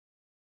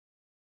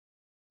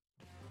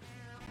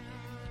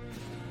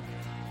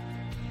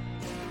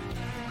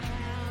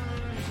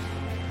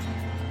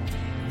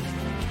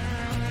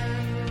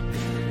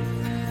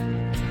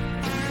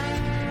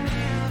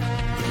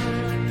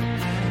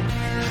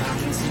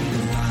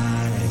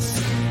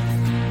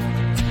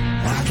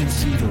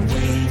see the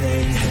way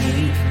they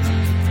hate.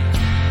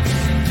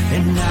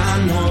 And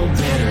I know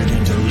better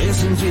than to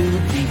listen to the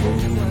people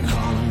who are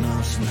calling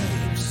us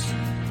slaves.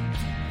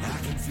 I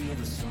can feel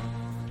the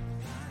sunlight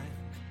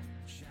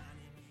shining.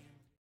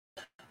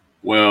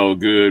 Well,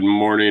 good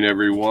morning,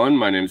 everyone.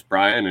 My name is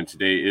Brian, and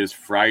today is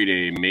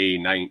Friday, May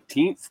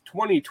 19th,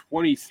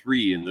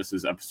 2023, and this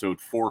is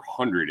episode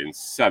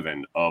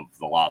 407 of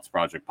the Lots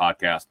Project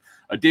podcast,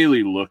 a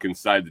daily look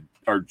inside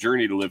our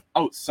journey to live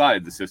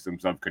outside the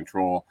systems of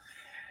control.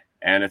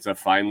 And it's a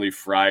finally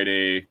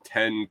Friday,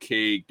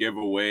 10K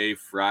giveaway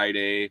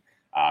Friday.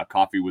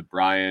 Coffee with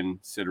Brian,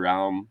 sit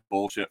around,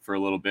 bullshit for a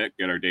little bit,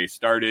 get our day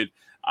started,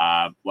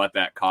 let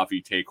that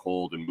coffee take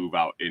hold and move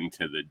out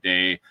into the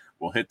day.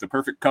 We'll hit the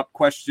perfect cup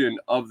question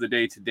of the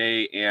day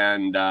today,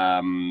 and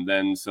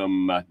then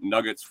some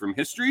nuggets from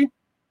history.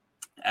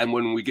 And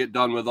when we get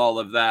done with all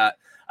of that,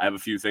 I have a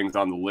few things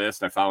on the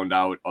list. I found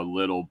out a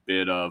little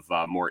bit of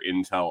more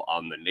intel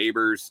on the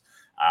neighbors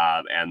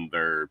and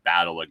their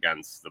battle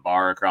against the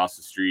bar across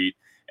the street.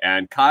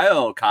 And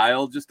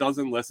Kyle just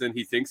doesn't listen.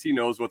 He thinks he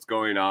knows what's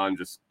going on,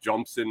 just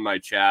jumps in my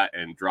chat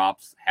and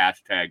drops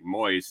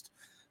 #moist.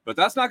 But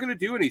that's not going to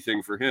do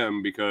anything for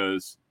him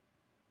because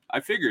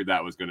I figured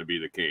that was going to be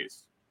the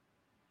case.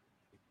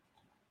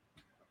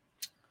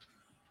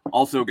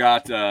 Also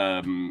got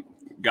some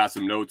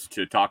notes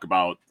to talk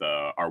about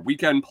our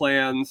weekend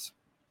plans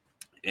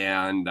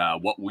and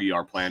what we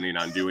are planning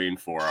on doing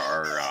for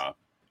our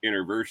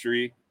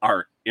anniversary.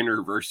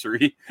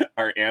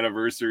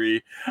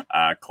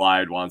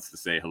 Clyde wants to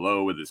say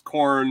hello with his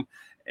corn,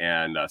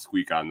 and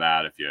squeak on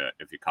that if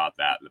you caught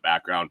that in the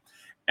background.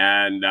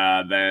 And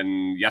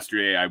then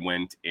yesterday I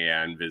went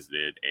and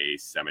visited a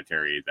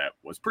cemetery that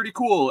was pretty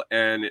cool,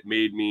 and it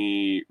made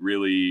me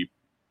really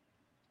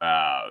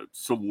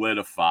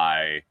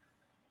solidify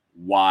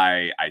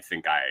why I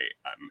think I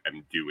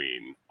am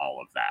doing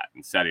all of that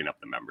and setting up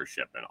the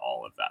membership and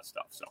all of that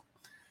stuff. So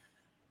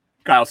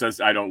Kyle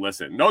says, I don't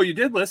listen. No, you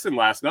did listen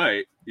last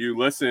night. You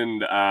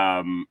listened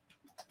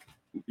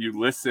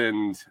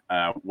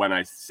when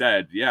I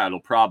said, yeah,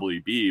 it'll probably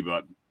be,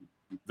 but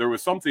there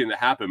was something that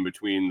happened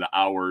between the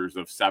hours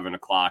of 7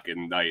 o'clock at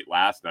night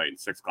last night and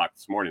 6 o'clock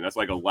this morning. That's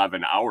like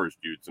 11 hours,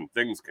 dude. Some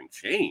things can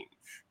change.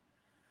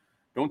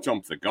 Don't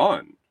jump the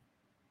gun.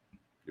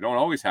 You don't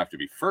always have to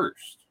be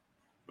first,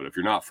 but if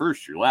you're not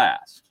first, you're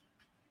last.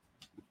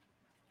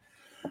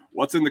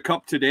 What's in the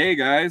cup today,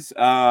 guys?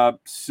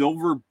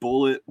 Silver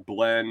Bullet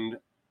Blend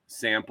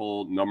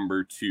sample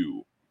number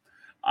 2.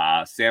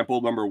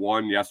 Sample number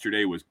 1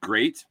 yesterday was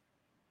great.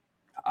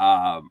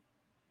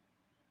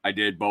 I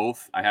did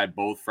both. I had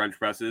both French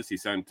presses. He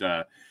sent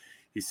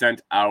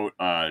out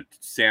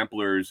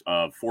samplers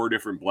of 4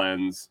 different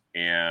blends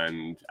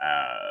and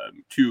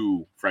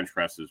 2 French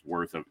presses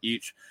worth of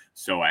each.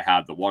 So I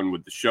had the one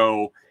with the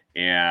show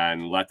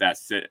and let that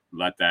sit,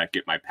 let that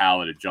get my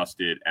palate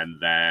adjusted,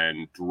 and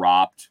then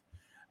dropped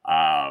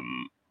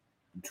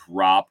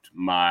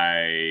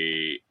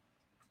my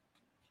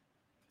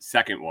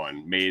second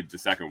one, made the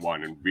second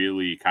one, and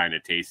really kind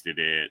of tasted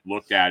it,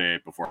 looked at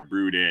it before I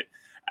brewed it,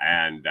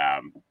 and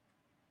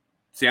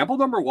sample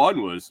number 1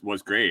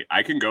 was great.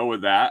 I can go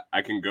with that.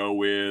 I can go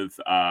with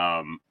the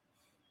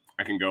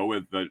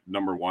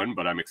number 1,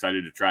 but I'm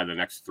excited to try the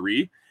next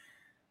 3,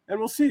 and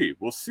we'll see.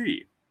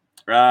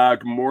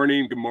 Good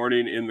morning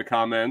in the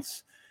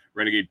comments.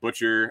 Renegade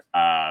Butcher,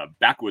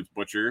 Backwoods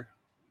Butcher.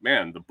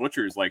 Man, the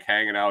Butcher is like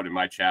hanging out in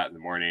my chat in the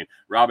morning.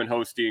 Robin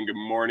Hosting, good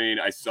morning.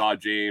 I saw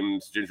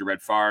James,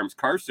 Gingerbread Farms.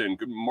 Carson,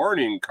 good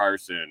morning,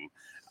 Carson.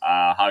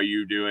 How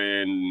you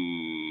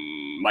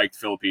doing? Mike,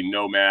 Philippine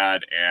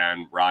Nomad,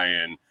 and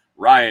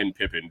Ryan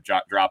Pippin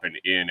dropping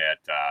in at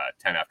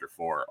 10 after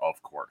 4,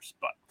 of course.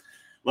 But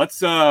let's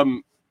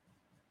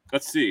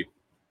see.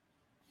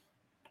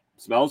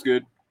 Smells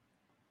good.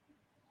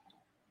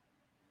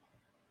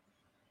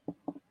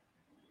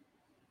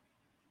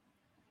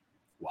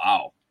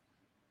 Wow.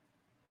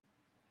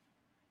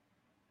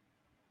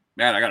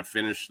 Man, I got to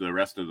finish the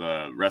rest of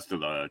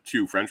the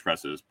 2 French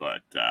presses, but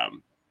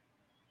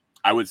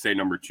I would say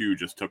number 2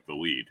 just took the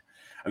lead.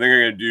 I think I'm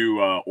going to do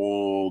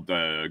old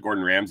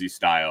Gordon Ramsay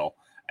style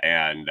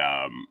and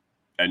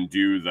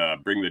do the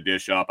bring the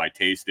dish up, I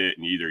taste it,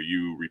 and either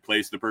you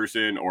replace the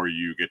person or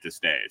you get to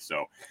stay.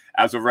 So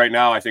as of right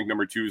now, I think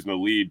number 2 is in the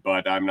lead,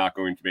 but I'm not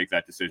going to make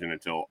that decision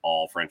until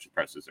all French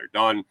presses are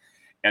done.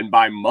 And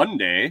by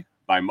Monday,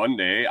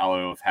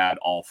 I'll have had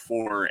all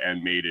 4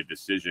 and made a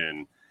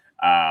decision.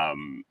 Have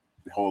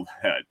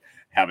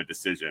a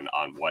decision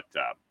on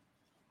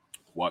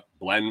what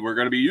blend we're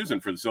going to be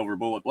using for the Silver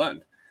Bullet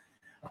Blend.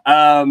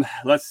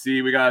 Let's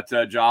see. We got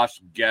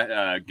Josh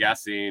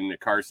guessing,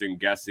 Carson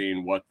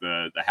guessing what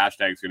the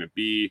hashtag is going to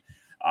be.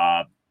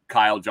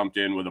 Kyle jumped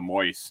in with a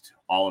moist.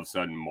 All of a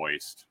sudden,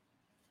 moist.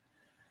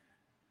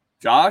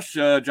 Josh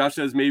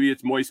says maybe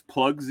it's Moist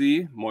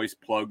Plugsy.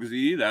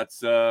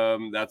 That's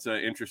an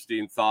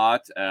interesting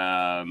thought.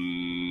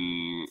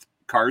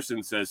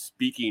 Carson says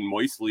speaking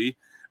moistly.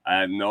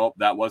 Nope,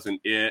 that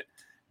wasn't it.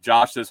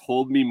 Josh says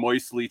hold me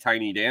moistly,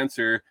 tiny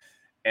dancer.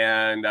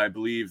 and I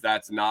believe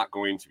that's not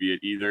going to be it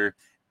either.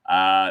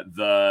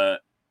 The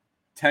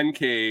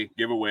 10K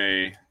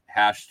giveaway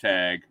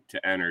hashtag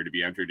to enter to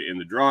be entered in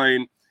the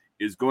drawing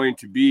is going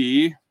to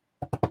be...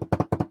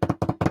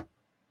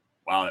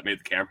 Wow, that made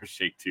the camera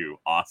shake too.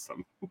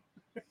 Awesome.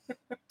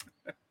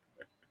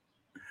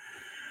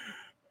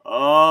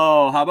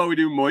 Oh, how about we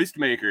do Moist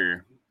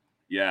Maker?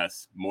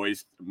 Yes,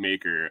 Moist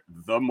Maker.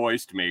 The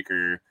Moist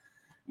Maker.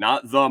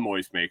 Not the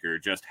Moist Maker,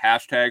 just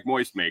hashtag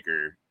Moist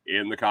Maker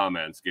in the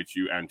comments gets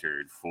you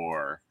entered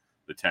for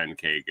the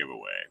 10K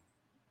giveaway.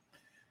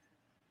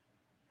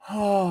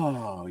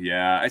 Oh,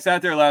 yeah. I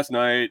sat there last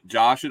night.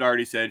 Josh had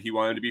already said he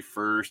wanted to be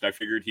first. I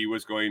figured he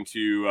was going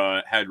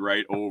to head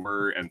right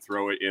over and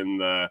throw it in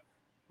the...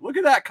 Look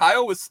at that.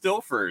 Kyle was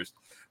still first.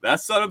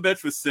 That son of a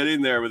bitch was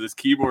sitting there with his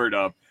keyboard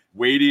up,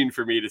 waiting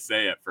for me to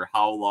say it for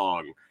how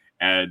long.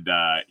 And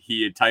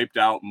he had typed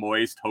out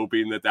moist,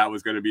 hoping that that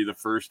was going to be the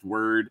first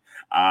word.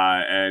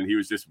 And he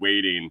was just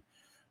waiting.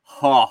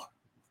 Oh,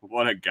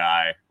 what a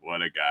guy.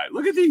 What a guy.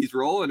 Look at these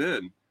rolling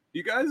in.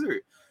 You guys are...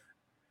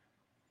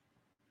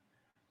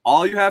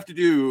 All you have to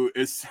do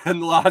is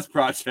send the Lost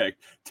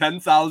Project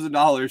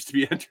 $10,000 to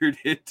be entered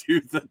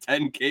into the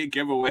 10K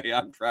giveaway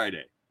on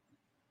Friday.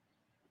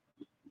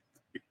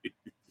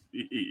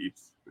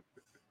 Jeez.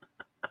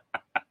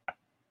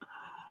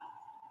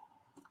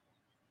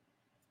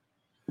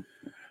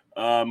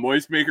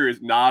 Moist Maker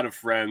is not a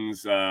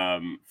Friends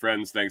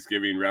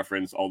Thanksgiving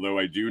reference, although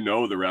I do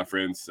know the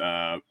reference.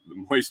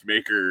 Moist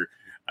Maker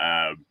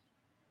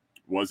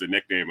was a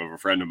nickname of a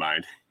friend of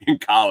mine in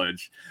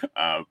college.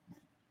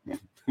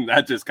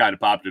 That just kind of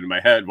popped into my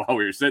head while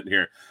we were sitting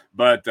here.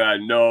 But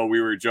no, we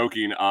were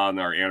joking on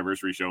our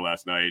anniversary show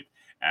last night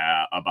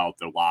about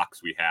the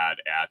locks we had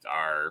at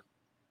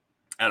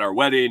our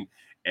wedding,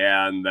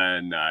 and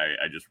then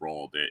I just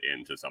rolled it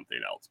into something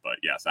else. But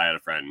yes, I had a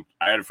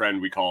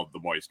friend we called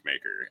the Moist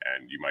Maker,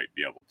 and you might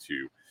be able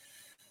to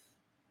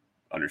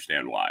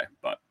understand why.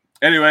 But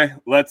anyway,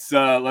 let's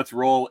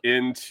roll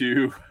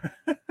into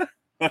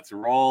let's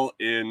roll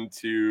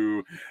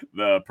into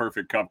the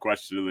perfect cup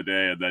question of the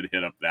day, and then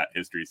hit up that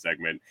history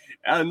segment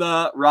and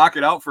rock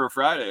it out for a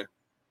Friday.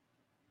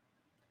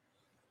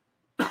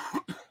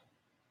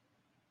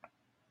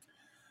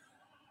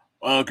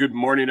 Well, good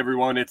morning,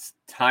 everyone. It's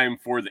time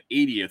for the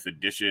 80th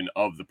edition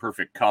of the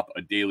Perfect Cup,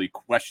 a daily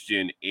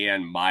question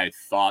and my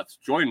thoughts.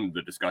 Join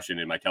the discussion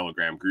in my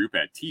Telegram group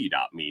at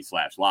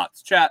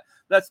t.me/LotsChat.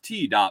 That's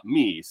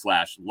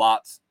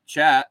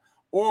t.me/LotsChat.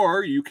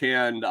 Or you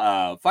can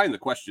find the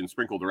question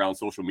sprinkled around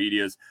social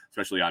medias,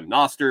 especially on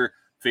Nostr,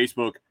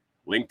 Facebook,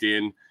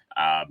 LinkedIn,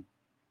 and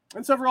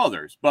several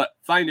others. But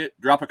find it,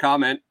 drop a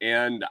comment,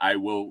 and I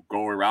will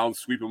go around,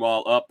 sweep them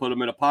all up, put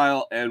them in a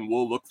pile, and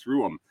we'll look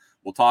through them.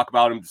 We'll talk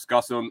about them,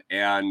 discuss them,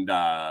 and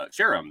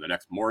share them the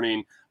next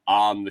morning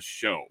on the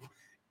show.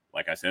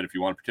 Like I said, if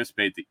you want to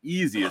participate, the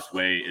easiest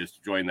way is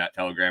to join that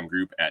Telegram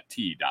group at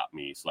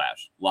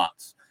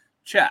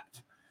t.me/LotsChat.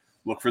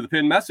 Look for the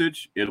pinned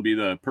message. It'll be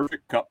the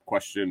Perfect Cup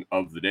question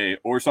of the day,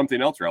 or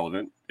something else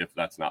relevant if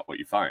that's not what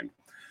you find.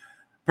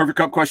 Perfect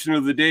Cup question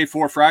of the day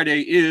for Friday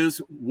is,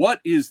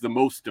 what is the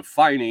most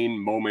defining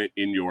moment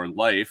in your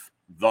life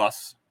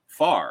thus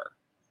far?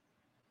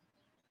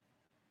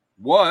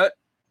 What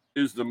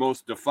is the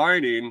most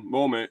defining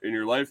moment in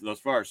your life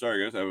thus far?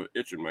 Sorry, guys, I have an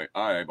itch in my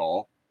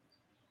eyeball.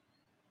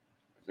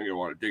 I think I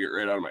want to dig it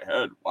right out of my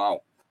head.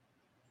 Wow.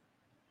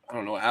 I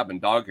don't know what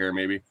happened. Dog hair,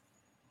 maybe.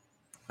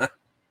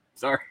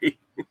 Sorry.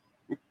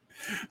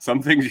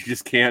 Some things you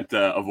just can't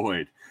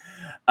avoid.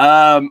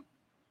 Oh,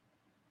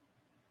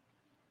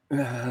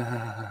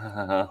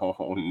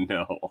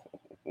 no.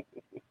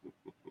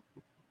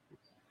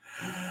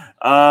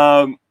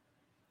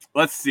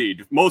 Let's see.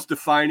 Most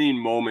defining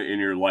moment in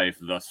your life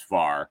thus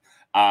far.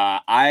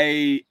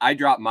 I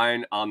dropped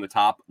mine on the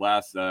top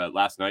last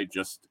night,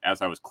 just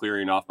as I was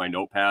clearing off my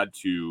notepad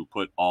to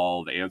put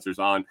all the answers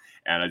on,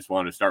 and I just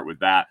wanted to start with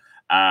that.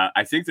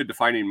 I think the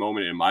defining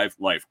moment in my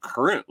life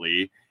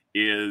currently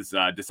is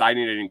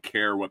deciding I didn't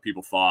care what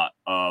people thought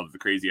of the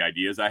crazy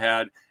ideas I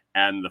had,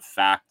 and the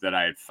fact that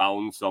I had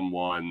found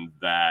someone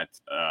that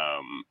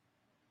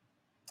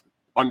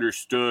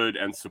understood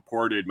and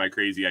supported my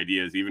crazy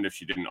ideas, even if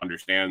she didn't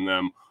understand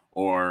them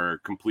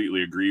or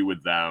completely agree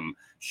with them.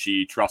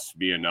 She trusts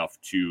me enough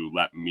to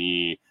let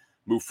me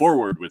move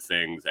forward with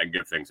things and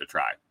give things a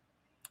try.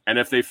 And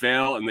if they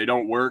fail and they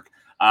don't work,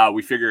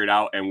 we figure it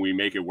out and we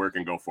make it work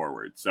and go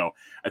forward. So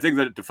I think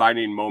that a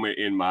defining moment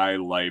in my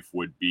life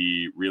would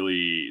be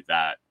really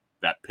that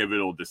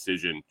pivotal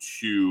decision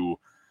to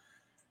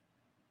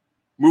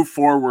move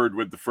forward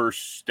with the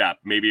first step.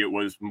 Maybe it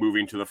was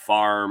moving to the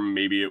farm.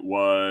 Maybe it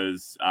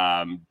was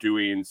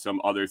doing some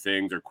other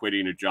things or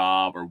quitting a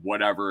job or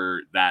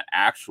whatever that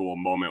actual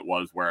moment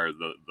was where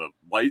the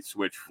light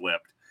switch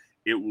flipped.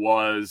 It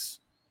was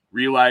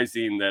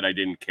realizing that I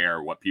didn't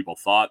care what people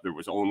thought. There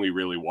was only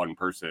really one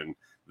person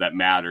that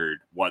mattered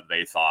what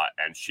they thought,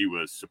 and she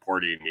was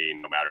supporting me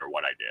no matter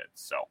what I did.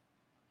 So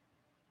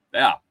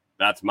yeah,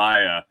 that's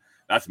my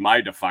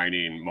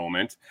defining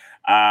moment.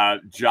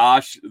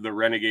 Josh, the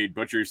Renegade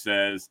Butcher,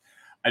 says,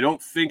 I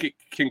don't think it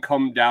can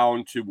come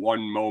down to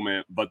one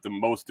moment, but the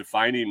most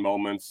defining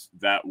moments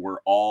that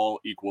were all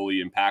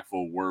equally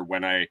impactful were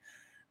when I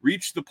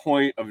reached the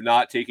point of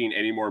not taking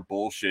any more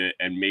bullshit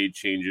and made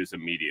changes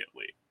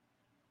immediately.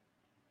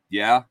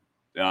 Yeah,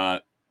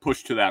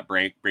 push to that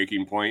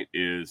breaking point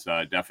is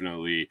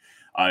definitely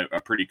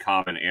a pretty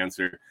common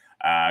answer.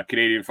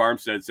 Canadian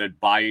Farmstead said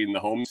buying the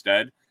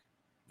homestead.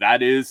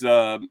 That is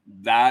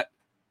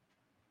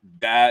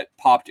that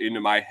popped into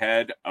my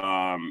head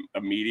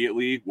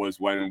immediately was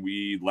when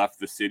we left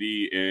the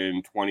city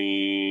in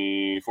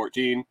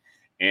 2014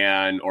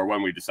 or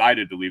when we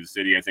decided to leave the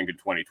city, I think in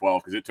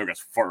 2012, because it took us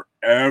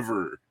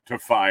forever to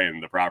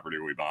find the property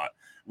we bought.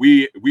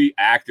 We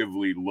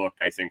actively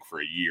looked, I think,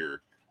 for a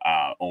year,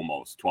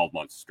 almost 12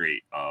 months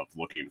straight of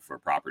looking for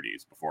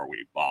properties before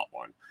we bought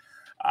one.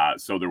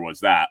 So there was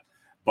that.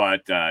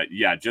 But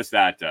yeah, just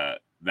that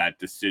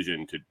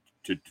decision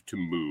to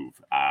move,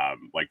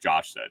 like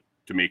Josh said,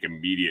 to make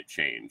immediate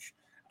change.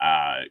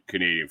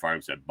 Canadian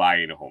Farmstead,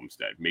 buying a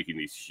homestead, making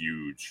these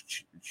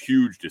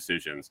huge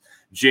decisions.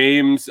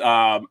 James,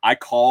 I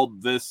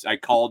called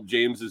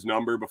James's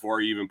number before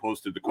he even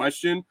posted the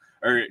question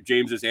or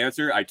James's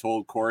answer. I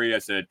told Corey, I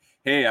said,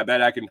 hey, I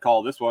bet I can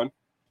call this one.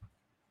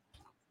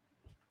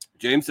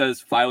 James says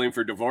filing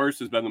for divorce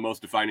has been the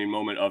most defining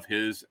moment of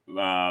his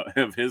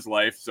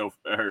life. So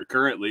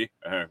currently,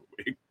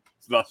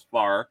 thus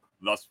far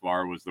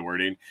was the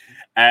wording.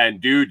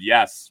 And dude,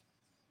 yes,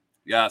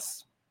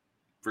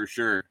 for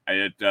sure.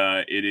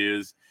 It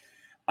is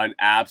an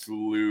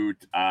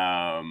absolute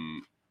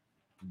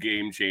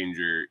game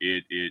changer.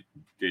 It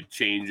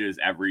changes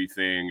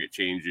everything. It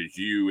changes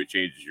you. It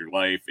changes your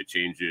life. It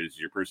changes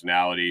your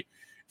personality.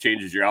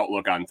 Changes your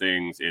outlook on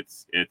things.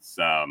 It's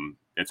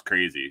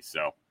crazy.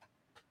 So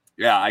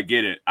yeah, I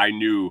get it. I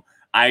knew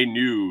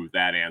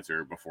that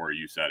answer before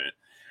you said it.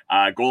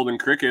 Golden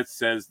Crickets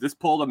says this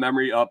pulled a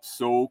memory up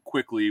so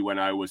quickly when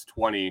I was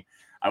 20.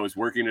 I was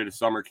working at a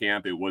summer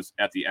camp. It was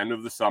at the end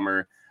of the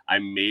summer. I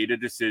made a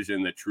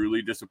decision that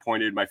truly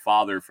disappointed my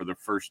father for the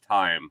first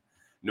time.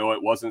 No,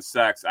 it wasn't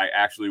sex. I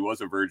actually was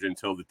a virgin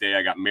until the day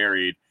I got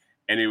married.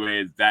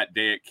 Anyway, that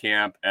day at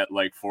camp at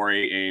like 4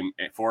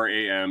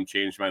 a.m.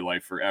 changed my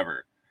life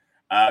forever.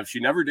 She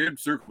never did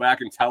circle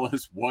back and tell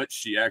us what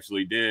she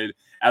actually did.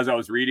 As I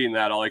was reading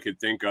that, all I could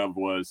think of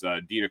was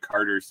Dina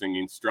Carter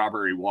singing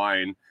Strawberry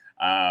Wine.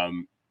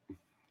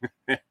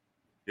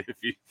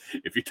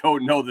 If you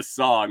don't know the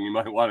song, you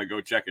might want to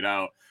go check it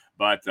out.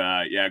 But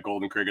yeah,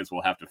 Golden Crickets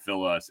will have to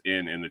fill us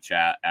in the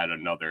chat at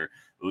another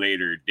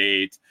later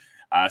date.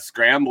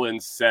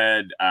 Scramblin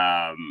said,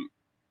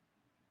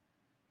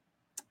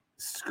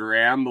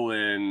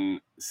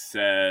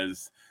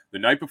 says, the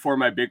night before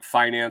my big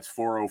Finance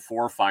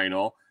 404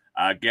 final,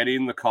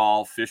 getting the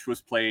call, Fish was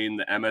playing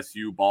the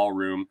MSU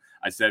ballroom.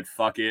 I said,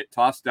 fuck it,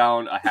 tossed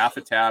down a half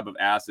a tab of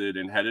acid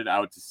and headed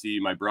out to see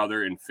my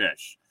brother and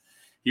Fish.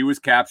 He was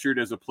captured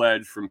as a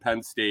pledge from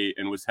Penn State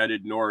and was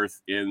headed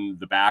north in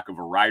the back of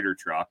a Ryder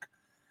truck.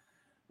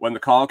 When the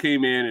call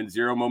came in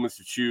 0 moments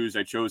to choose,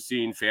 I chose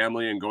seeing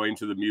family and going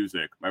to the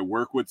music. My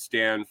work would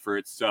stand for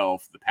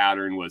itself. The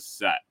pattern was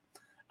set.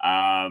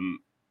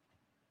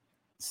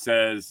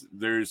 Says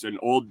there's an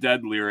old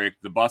Dead lyric.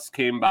 The bus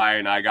came by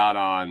and I got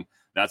on.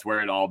 That's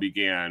where it all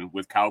began.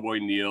 With Cowboy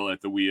Neil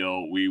at the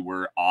wheel, we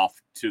were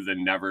off to the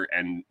never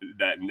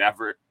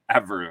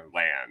ever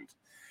land.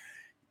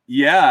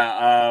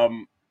 Yeah,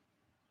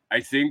 I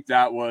think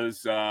that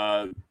was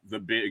the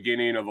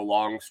beginning of a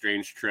long,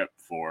 strange trip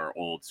for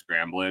old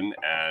Scramblin',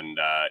 and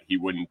he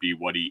wouldn't be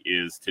what he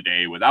is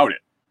today without it.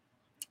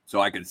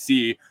 So I could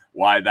see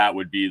why that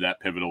would be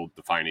that pivotal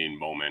defining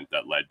moment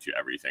that led to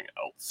everything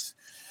else.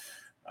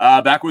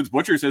 Backwoods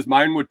Butcher says,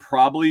 mine would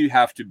probably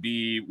have to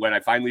be when I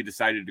finally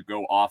decided to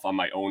go off on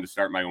my own to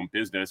start my own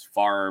business,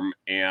 farm,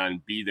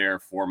 and be there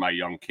for my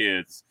young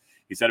kids.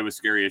 He said it was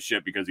scary as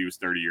shit because he was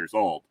 30 years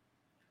old.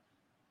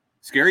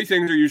 Scary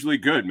things are usually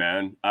good,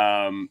 man.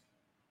 And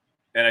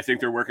I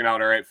think they're working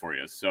out all right for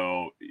you.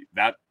 So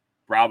that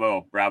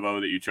bravo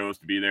that you chose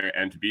to be there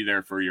and to be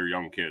there for your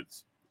young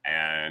kids.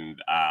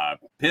 And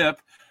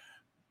Pip,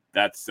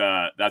 that's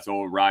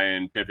old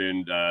Ryan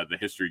Pippin, the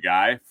history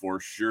guy, for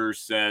sure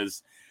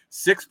says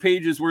 6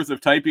 pages worth of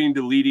typing,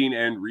 deleting,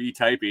 and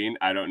retyping.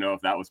 I don't know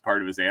if that was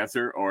part of his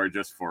answer or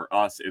just for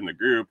us in the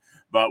group.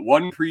 But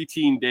one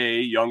preteen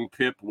day, young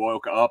Pip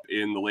woke up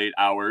in the late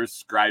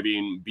hours,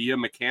 scribing via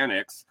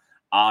mechanics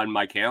on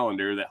my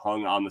calendar that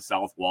hung on the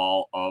south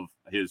wall of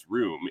his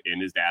room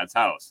in his dad's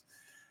house.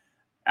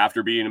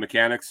 After being a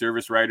mechanic,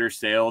 service writer,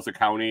 sales,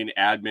 accounting,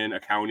 admin,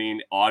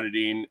 accounting,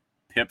 auditing,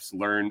 Pip's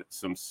learned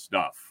some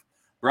stuff.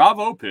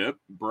 Bravo, Pip.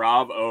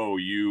 Bravo.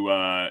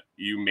 You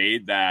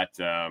made that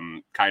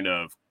kind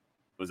of,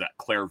 was that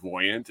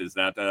clairvoyant? Is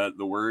that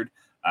the word?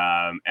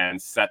 And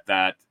set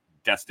that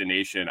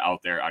destination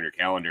out there on your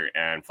calendar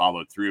and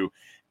followed through.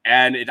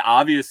 And it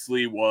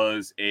obviously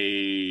was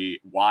a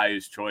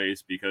wise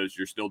choice because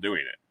you're still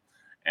doing it.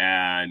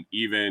 And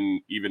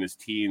even as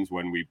teens,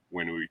 when we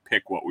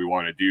pick what we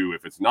want to do,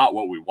 if it's not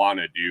what we want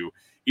to do,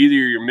 either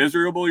you're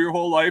miserable your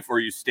whole life or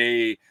you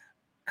stay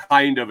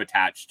kind of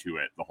attached to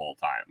it the whole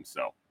time.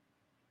 So,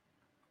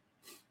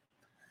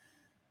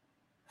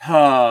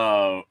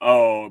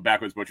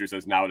 Backwoods Butcher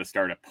says now to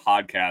start a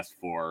podcast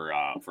for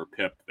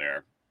Pip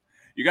there.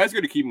 You guys are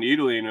going to keep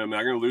needling him.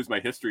 I'm going to lose my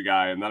history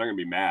guy, and then I'm going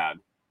to be mad.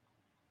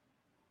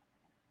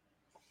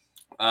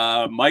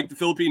 Mike, the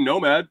Philippine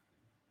Nomad,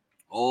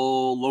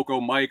 old loco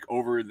Mike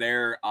over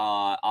there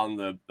on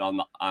the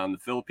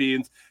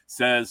Philippines,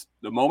 says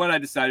the moment I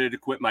decided to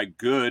quit my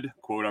good,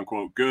 quote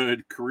unquote,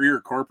 good career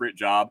corporate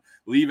job,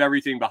 leave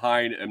everything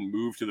behind, and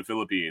move to the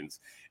Philippines.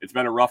 It's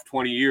been a rough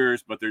 20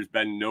 years, but there's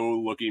been no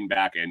looking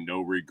back and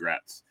no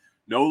regrets.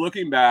 No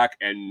looking back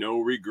and no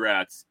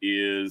regrets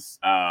is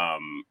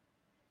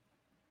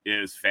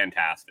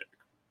fantastic.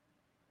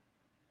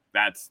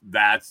 That's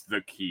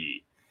the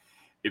key.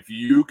 If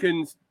you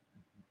can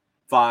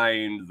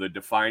find the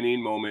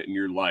defining moment in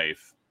your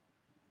life,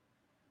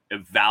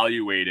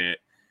 evaluate it,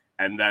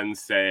 and then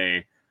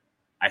say,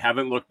 I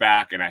haven't looked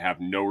back and I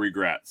have no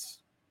regrets.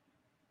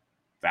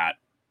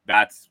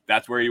 That's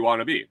where you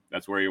want to be.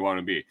 That's where you want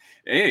to be.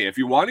 Hey, if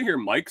you want to hear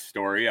Mike's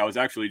story, I was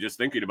actually just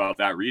thinking about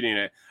that, reading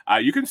it.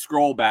 You can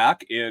scroll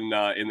back in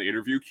the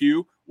interview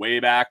queue way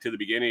back to the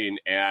beginning,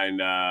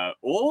 and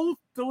old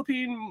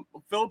Philippine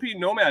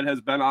Nomad has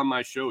been on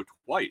my show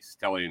twice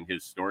telling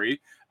his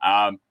story.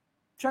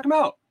 Check him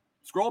out.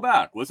 Scroll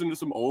back. Listen to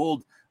some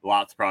old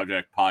Lots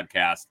Project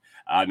podcast.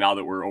 Now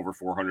that we're over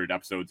 400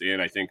 episodes in,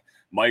 I think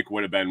Mike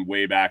would have been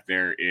way back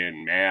there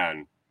in,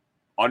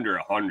 under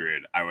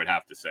 100, I would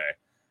have to say.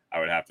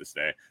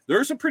 There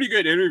were some pretty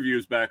good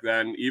interviews back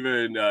then,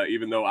 even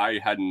though I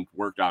hadn't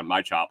worked on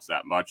my chops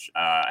that much.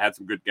 I had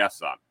some good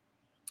guests on.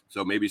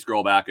 So maybe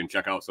scroll back and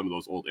check out some of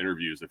those old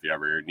interviews if you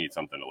ever need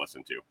something to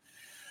listen to.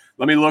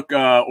 Let me look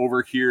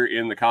over here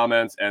in the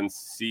comments and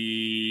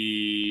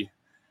see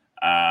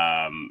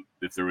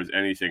if there was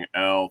anything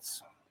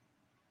else.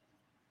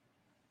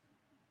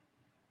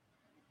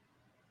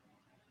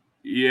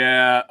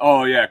 Yeah.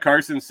 Oh, yeah.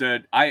 Carson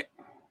said,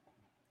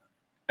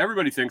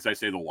 everybody thinks I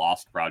say the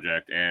Lost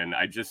Project, and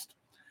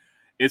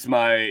it's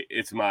my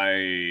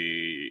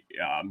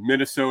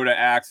Minnesota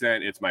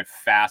accent. It's my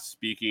fast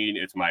speaking.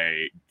 It's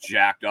my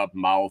jacked up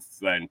mouth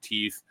and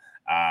teeth,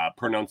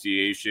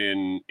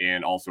 pronunciation,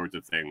 and all sorts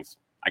of things.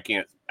 I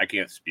can't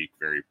speak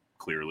very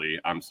clearly.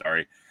 I'm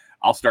sorry.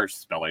 I'll start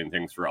spelling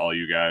things for all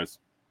you guys.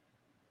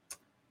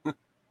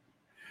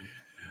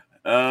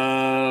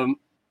 All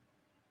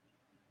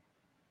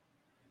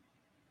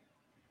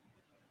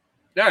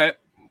right.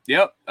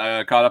 Yep.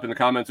 Caught up in the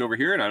comments over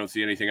here, and I don't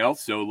see anything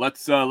else. So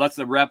let's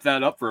wrap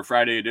that up for a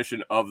Friday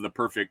edition of the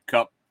Perfect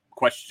Cup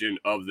question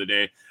of the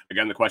day.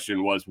 Again, the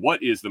question was,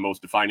 what is the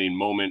most defining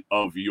moment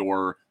of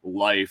your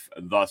life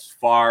thus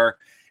far?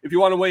 If you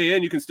want to weigh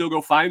in, you can still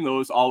go find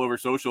those all over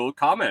social.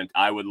 Comment.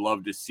 I would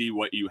love to see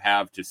what you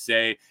have to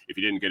say if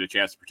you didn't get a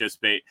chance to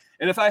participate.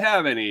 And if I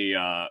have any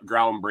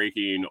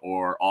groundbreaking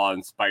or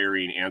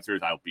awe-inspiring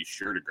answers, I'll be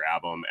sure to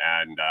grab them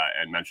and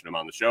mention them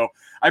on the show.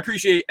 I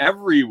appreciate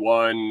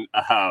everyone.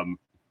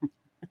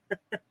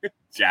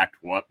 Jacked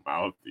what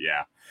mouth?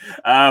 Yeah.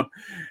 I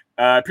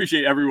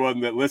appreciate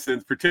everyone that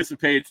listens,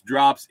 participates,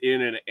 drops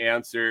in an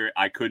answer.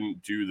 I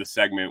couldn't do the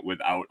segment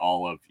without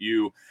all of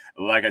you.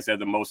 Like I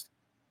said, the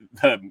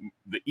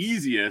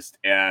easiest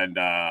and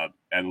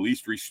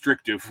least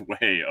restrictive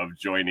way of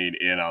joining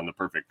in on the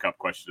Perfect Cup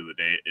question of the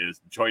day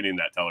is joining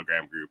that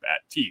Telegram group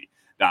at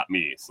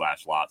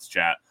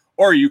t.me/lotschat,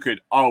 or you could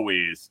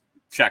always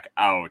check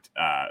out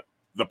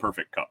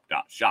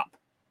theperfectcup.shop.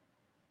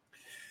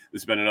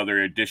 This has been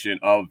another edition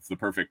of the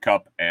Perfect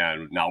Cup,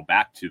 and now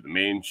back to the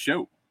main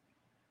show.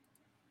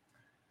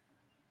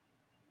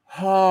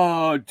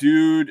 Oh,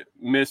 dude,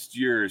 missed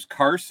yours.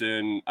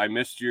 Carson, I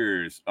missed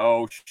yours.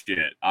 Oh,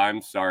 shit.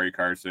 I'm sorry,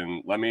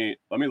 Carson. Let me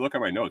look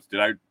at my notes. Did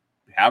I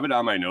have it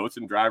on my notes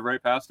and drive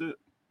right past it?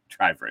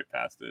 Drive right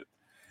past it.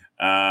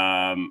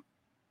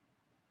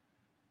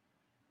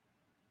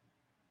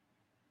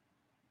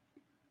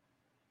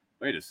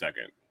 Wait a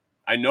second.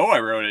 I know I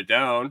wrote it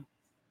down.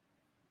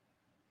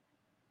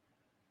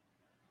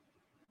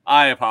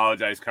 I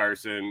apologize,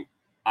 Carson.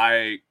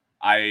 I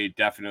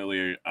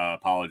definitely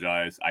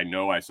apologize. I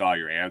know I saw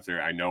your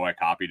answer. I know I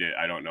copied it.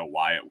 I don't know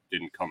why it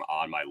didn't come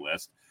on my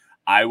list.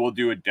 I will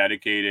do a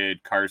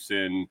dedicated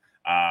Carson.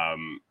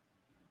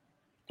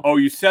 Oh,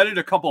 you said it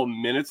a couple of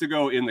minutes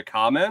ago in the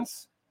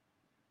comments?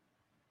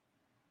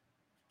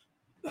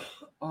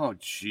 Oh,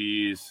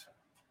 geez.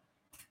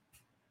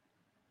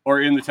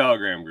 Or in the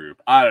Telegram group.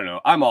 I don't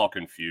know. I'm all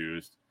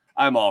confused.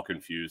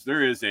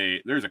 There's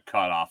a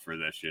cutoff for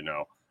this, you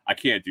know. I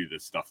can't do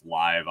this stuff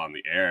live on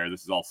the air.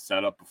 This is all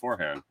set up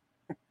beforehand.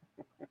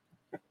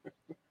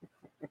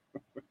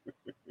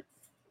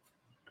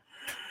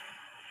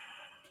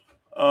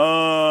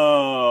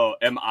 Oh,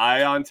 am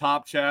I on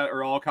top chat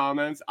or all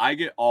comments? I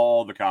get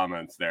all the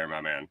comments there,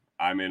 my man.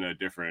 I'm in a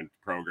different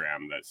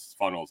program that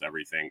funnels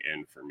everything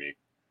in for me.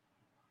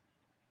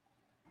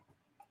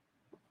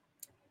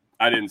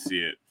 I didn't see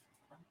it.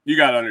 You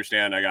got to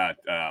understand, I got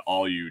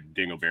all you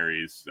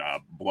dingleberries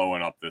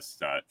blowing up this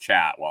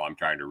chat while I'm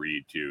trying to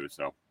read too.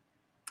 So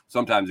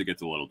sometimes it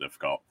gets a little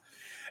difficult.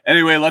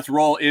 Anyway, let's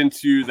roll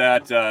into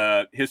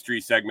that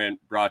history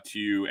segment brought to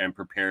you and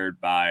prepared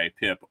by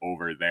Pip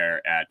over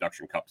there at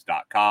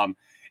ductioncups.com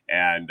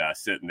and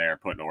sitting there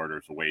putting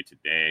orders away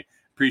today.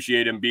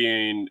 Appreciate him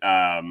being,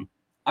 I'm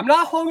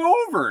not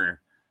hungover.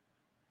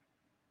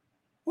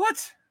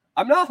 What?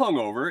 I'm not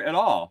hungover at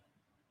all.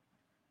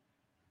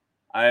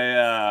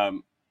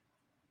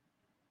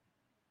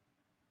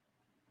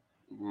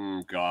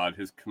 God,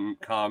 his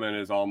comment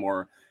is all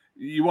more.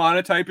 You want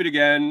to type it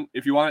again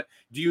if you want.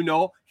 Do you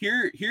know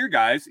here,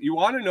 guys? You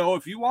want to know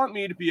if you want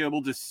me to be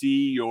able to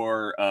see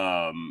your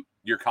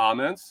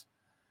comments.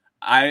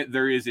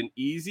 There is an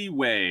easy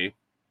way.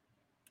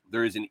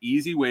 There is an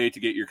easy way to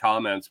get your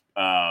comments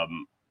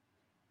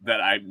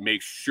that I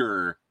make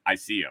sure I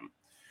see them.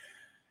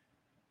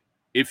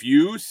 If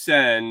you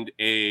send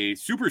a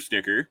super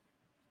sticker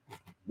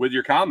with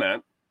your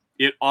comment,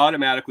 it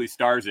automatically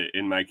stars it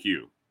in my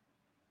queue.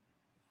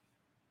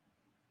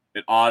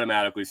 It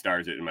automatically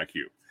stars it in my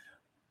queue.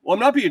 Well, I'm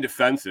not being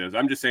defensive.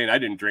 I'm just saying I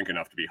didn't drink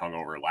enough to be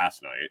hungover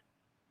last night.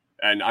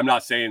 And I'm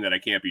not saying that I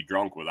can't be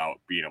drunk without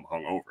being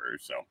hungover.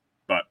 So,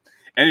 but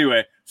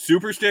anyway,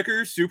 super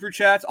stickers, super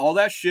chats, all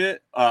that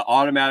shit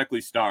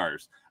automatically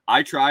stars.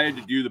 I tried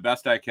to do the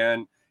best I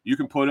can. You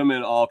can put them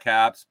in all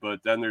caps,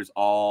 but then there's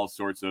all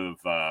sorts of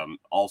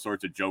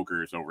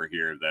jokers over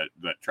here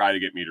that try to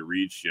get me to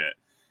read shit.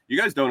 You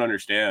guys don't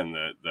understand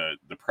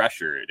the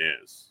pressure it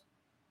is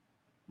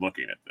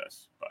looking at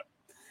this. But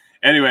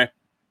anyway,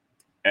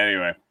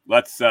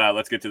 let's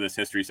get to this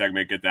history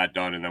segment, get that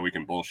done, and then we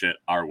can bullshit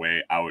our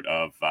way out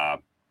of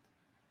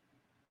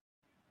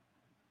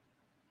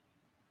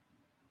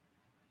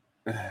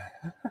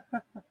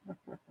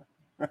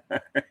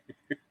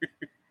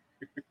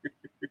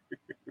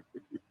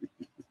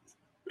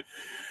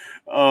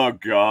oh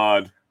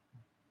God.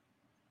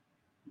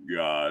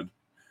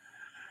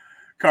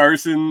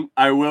 Carson,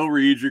 I will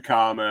read your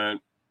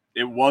comment.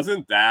 It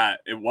wasn't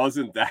that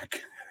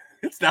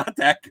it's not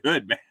that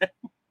good, man.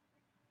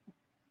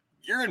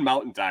 You're in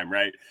mountain time,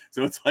 right?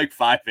 So it's like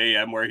 5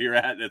 a.m. where you're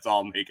at. It's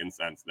all making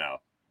sense now.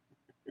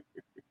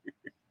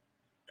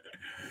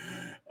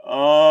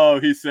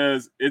 Oh, he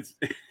says it's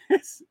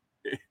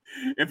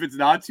if it's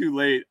not too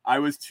late, I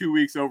was 2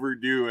 weeks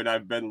overdue and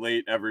I've been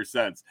late ever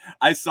since.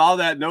 I saw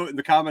that note in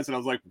the comments and I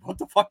was like, what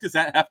the fuck does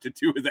that have to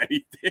do with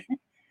anything?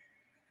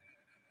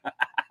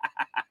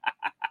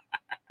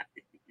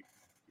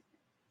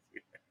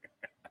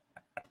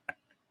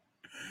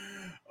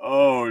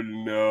 Oh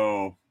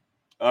no.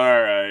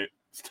 All right.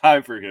 It's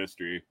time for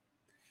history.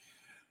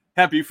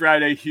 Happy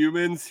Friday,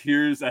 humans.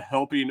 Here's a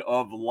helping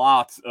of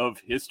lots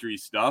of history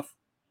stuff.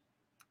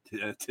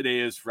 Today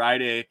is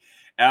Friday,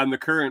 and the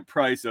current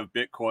price of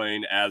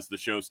Bitcoin as the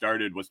show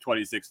started was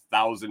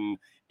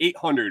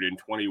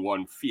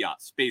 26,821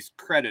 fiat space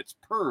credits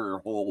per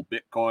whole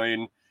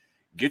Bitcoin.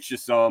 Get you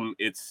some.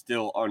 It's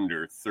still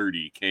under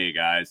 30K,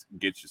 guys.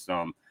 Get you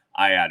some.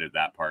 I added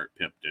that part.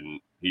 Pip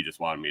didn't. He just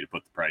wanted me to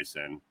put the price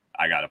in.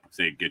 I got to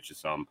say, get you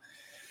some.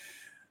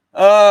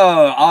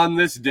 On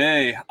this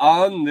day,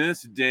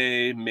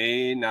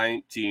 May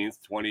 19th,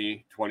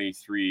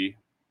 2023,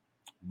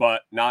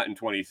 but not in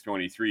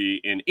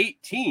 2023, in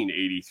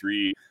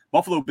 1883,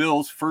 Buffalo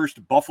Bill's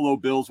first Buffalo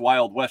Bills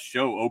Wild West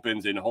show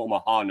opens in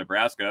Omaha,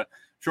 Nebraska.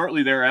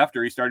 Shortly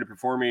thereafter, he started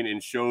performing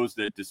in shows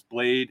that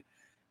displayed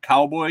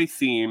cowboy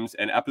themes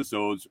and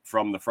episodes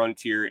from the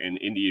frontier and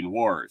Indian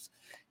wars.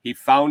 He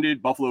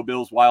founded Buffalo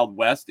Bills Wild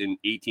West in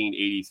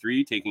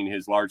 1883, taking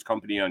his large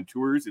company on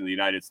tours in the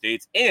United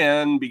States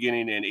and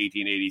beginning in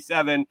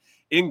 1887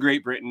 in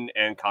Great Britain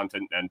and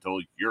continental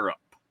Europe.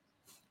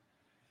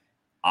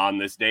 On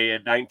this day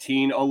in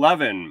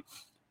 1911,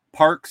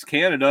 Parks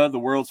Canada, the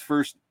world's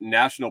first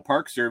national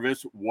park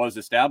service, was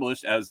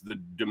established as the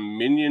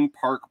Dominion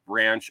Park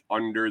branch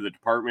under the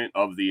Department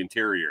of the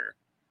Interior.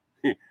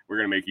 We're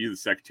going to make you the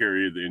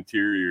Secretary of the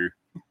Interior.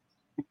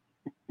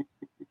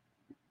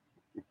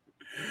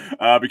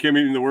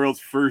 Becoming the world's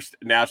first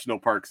national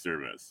park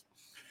service.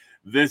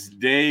 This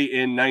day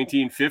in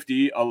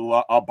 1950,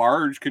 a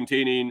barge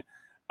containing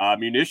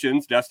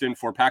munitions destined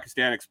for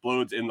Pakistan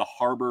explodes in the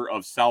harbor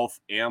of South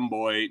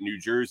Amboy, New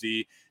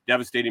Jersey,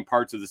 devastating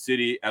parts of the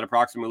city at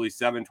approximately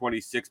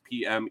 7:26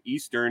 p.m.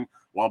 Eastern.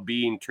 While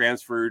being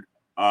transferred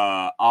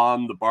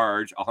on the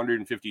barge,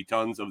 150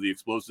 tons of the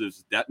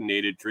explosives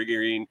detonated,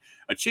 triggering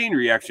a chain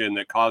reaction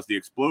that caused the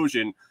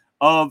explosion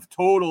of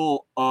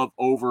total of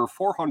over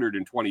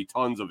 420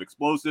 tons of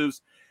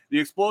explosives. The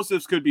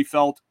explosives could be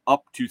felt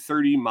up to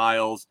 30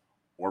 miles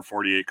or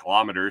 48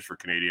 kilometers for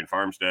Canadian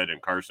Farmstead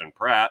and Carson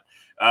Pratt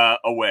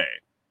away.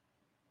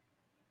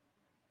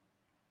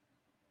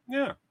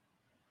 Yeah.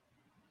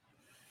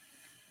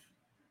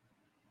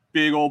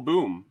 Big old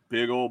boom.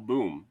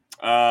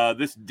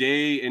 This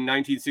day in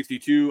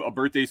 1962, a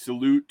birthday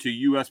salute to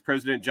U.S.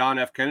 President John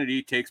F.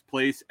 Kennedy takes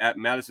place at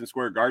Madison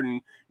Square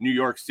Garden, New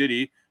York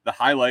City. The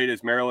highlight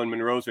is Marilyn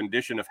Monroe's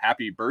rendition of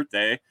Happy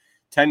Birthday.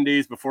 10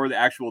 days before the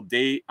actual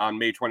date, on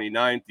May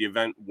 29th, the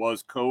event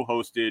was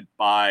co-hosted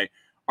by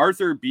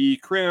Arthur B.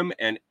 Krim,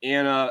 and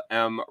Anna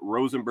M.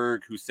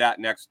 Rosenberg, who sat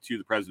next to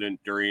the president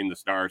during the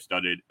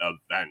star-studded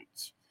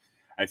event.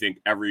 I think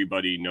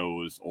everybody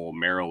knows old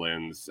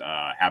Marilyn's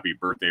happy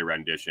birthday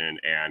rendition,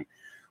 and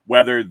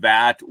whether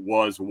that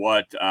was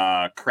what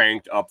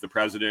cranked up the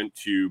president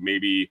to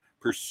maybe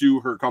pursue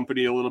her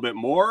company a little bit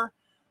more,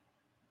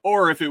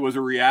 or if it was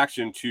a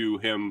reaction to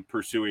him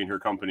pursuing her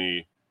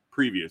company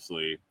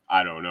previously,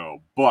 I don't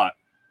know. But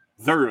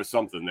there was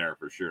something there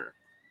for sure.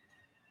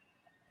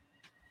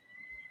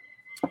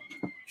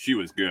 She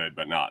was good,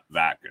 but not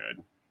that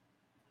good.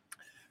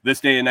 This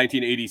day in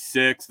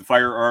 1986, the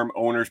Firearm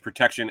Owners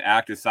Protection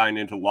Act is signed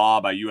into law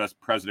by U.S.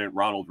 President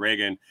Ronald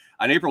Reagan.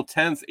 On April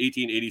 10th,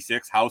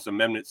 1886, House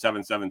Amendment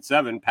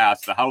 777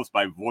 passed the House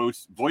by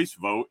voice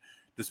vote,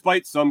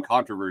 despite some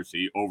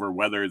controversy over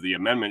whether the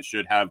amendment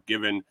should have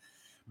been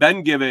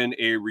given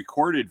a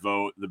recorded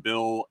vote. The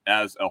bill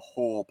as a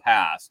whole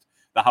passed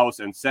the House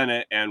and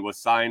Senate and was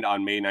signed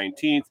on May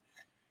 19th,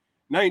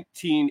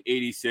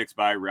 1986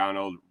 by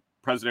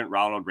President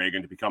Ronald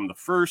Reagan to become the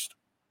first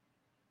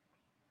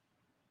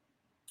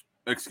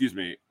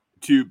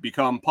to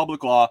become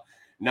public law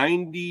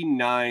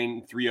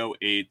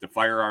 99308, the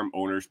Firearm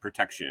Owners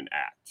Protection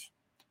Act.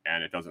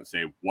 And it doesn't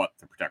say what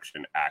the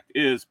Protection Act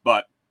is,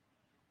 but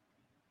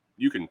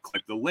you can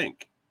click the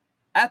link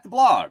at the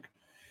blog.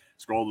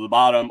 Scroll to the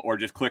bottom or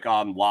just click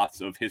on lots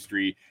of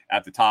history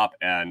at the top,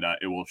 and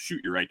it will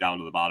shoot you right down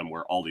to the bottom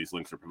where all these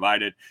links are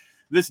provided.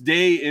 This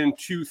day in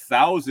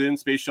 2000,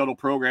 Space Shuttle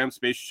program,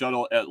 Space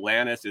Shuttle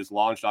Atlantis, is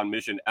launched on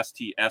mission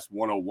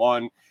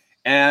STS-101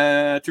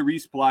 and to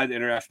resupply the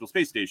International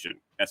Space Station.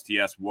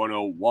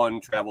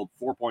 STS-101 traveled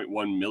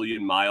 4.1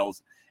 million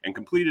miles and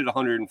completed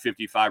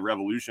 155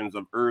 revolutions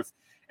of Earth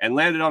and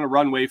landed on a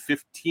runway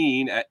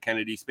 15 at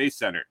Kennedy Space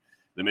Center.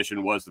 The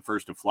mission was the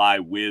first to fly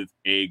with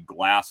a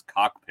glass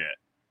cockpit.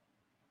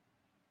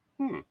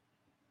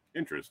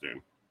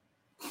 Interesting.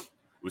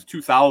 It was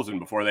 2000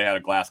 before they had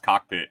a glass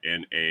cockpit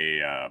in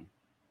a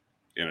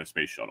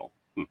space shuttle.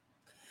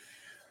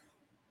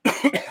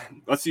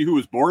 Let's see who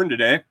was born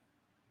today.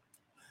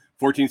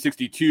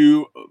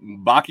 1462,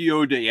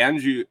 Baccio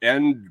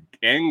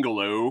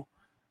d'Angelo,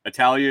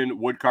 Italian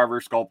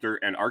woodcarver, sculptor,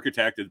 and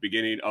architect. At the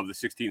beginning of the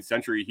 16th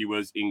century, he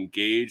was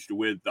engaged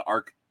with the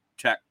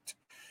architect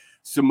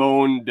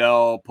Simone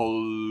del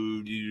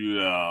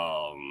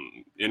Poggio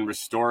in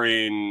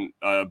restoring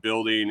a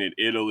building in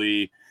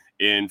Italy.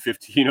 In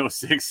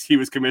 1506, he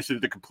was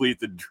commissioned to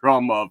complete the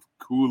drum of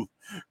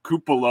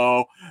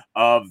cupola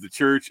of the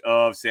Church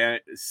of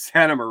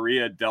Santa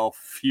Maria del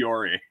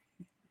Fiore.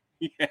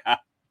 Yeah.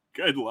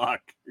 Good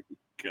luck.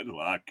 Good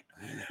luck.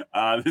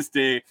 This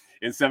day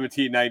in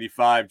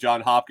 1795,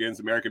 John Hopkins,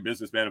 American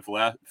businessman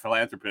and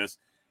philanthropist.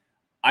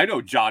 I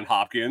know John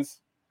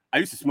Hopkins. I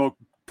used to smoke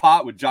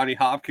pot with Johnny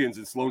Hopkins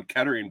and Sloan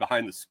Kettering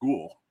behind the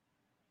school.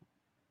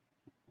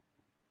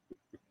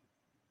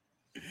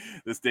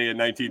 This day in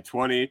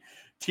 1920,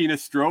 Tina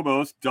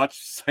Strobos,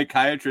 Dutch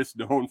psychiatrist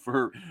known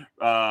for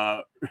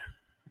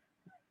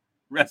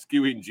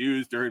rescuing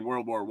Jews during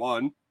World War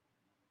I.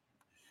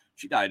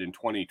 She died in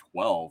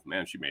 2012.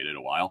 Man, she made it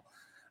a while.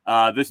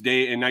 This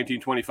day in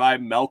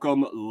 1925,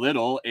 Malcolm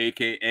Little,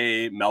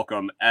 a.k.a.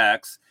 Malcolm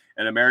X,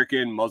 an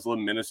American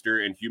Muslim minister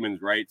and human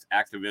rights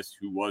activist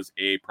who was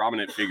a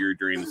prominent figure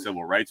during the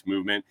civil rights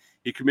movement.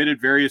 He committed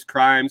various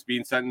crimes,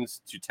 being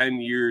sentenced to 10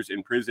 years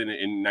in prison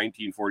in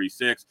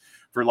 1946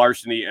 for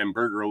larceny and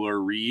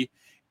burglary.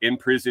 In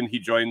prison, he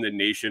joined the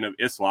Nation of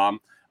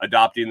Islam,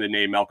 adopting the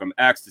name Malcolm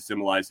X to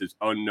symbolize his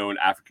unknown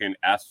African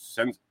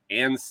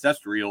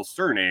ancestral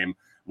surname,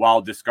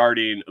 while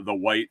discarding the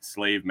white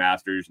slave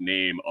master's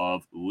name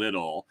of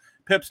Little.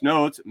 Pips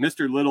notes,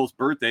 Mr. Little's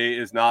birthday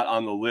is not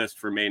on the list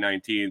for May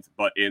 19th,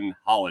 but in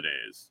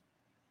holidays.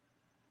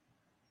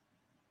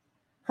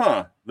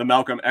 The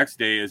Malcolm X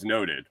Day is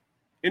noted.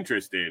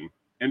 Interesting.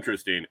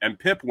 And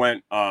Pip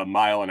went a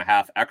mile and a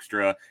half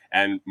extra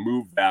and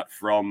moved that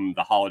from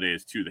the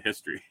holidays to the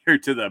history, or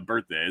to the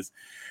birthdays.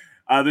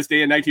 This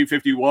day in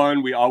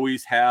 1951, we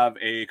always have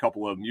a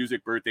couple of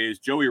music birthdays.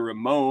 Joey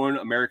Ramone,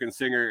 American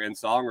singer and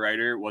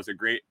songwriter, was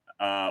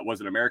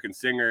an American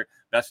singer,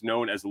 best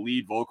known as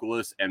lead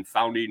vocalist and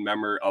founding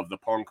member of the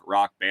punk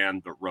rock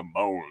band The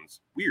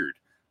Ramones. Weird.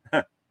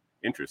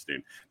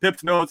 Interesting.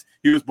 Pips notes,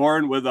 he was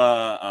born with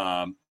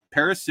a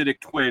parasitic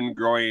twin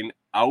growing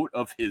out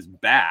of his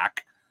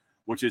back,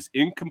 which is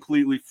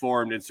incompletely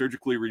formed and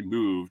surgically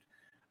removed.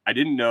 I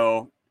didn't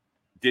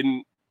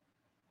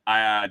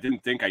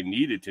think I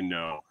needed to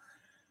know.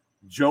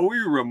 Joey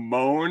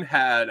Ramone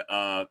had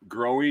a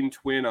growing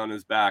twin on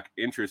his back.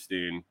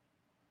 Interesting.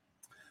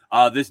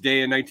 This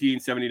day in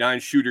 1979,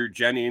 Shooter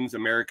Jennings,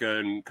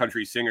 American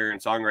country singer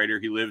and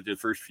songwriter, he lived the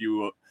first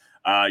few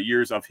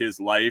years of his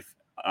life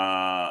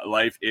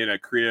in a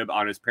crib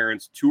on his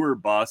parents' tour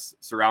bus,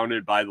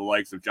 surrounded by the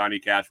likes of Johnny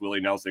Cash, Willie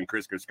Nelson,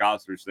 Chris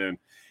Christopherson.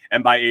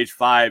 And by age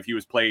 5, he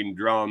was playing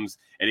drums.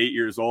 At 8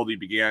 years old, he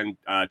began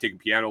taking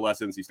piano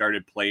lessons. He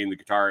started playing the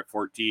guitar at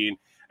 14,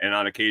 and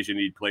on occasion,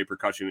 he'd play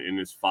percussion in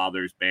his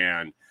father's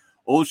band.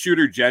 Old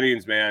Shooter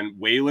Jennings, man,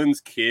 Waylon's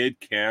kid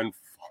can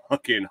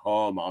fucking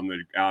hum on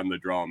the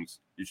drums.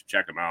 You should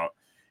check him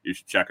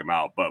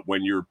out. But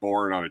when you're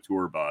born on a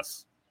tour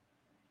bus,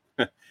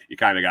 you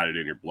kind of got it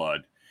in your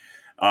blood.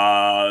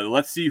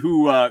 Let's see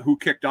who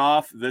kicked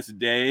off this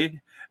day.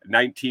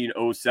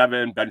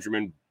 1907,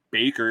 Benjamin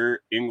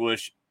Baker,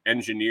 English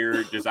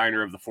engineer,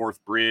 designer of the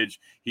Forth Bridge.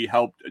 He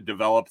helped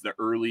develop the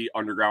early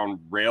underground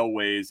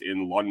railways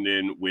in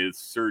London with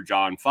Sir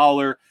John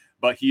Fowler,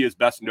 but he is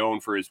best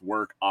known for his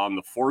work on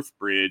the Forth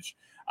Bridge.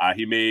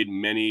 He made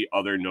many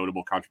other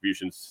notable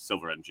contributions to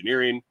civil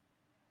engineering.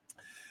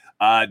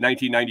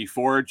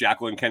 1994,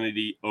 Jacqueline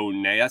Kennedy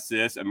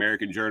Onassis,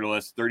 American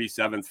journalist,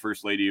 37th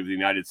First Lady of the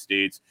United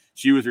States.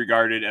 She was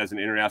regarded as an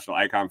international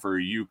icon for her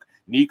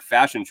unique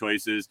fashion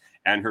choices,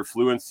 and her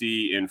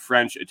fluency in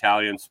French,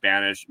 Italian,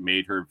 Spanish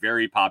made her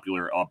very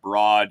popular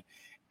abroad,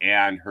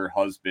 and her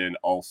husband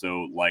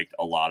also liked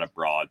a lot of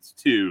broads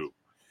too.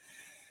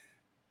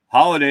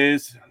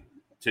 Holidays.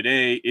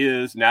 Today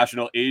is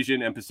National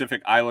Asian and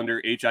Pacific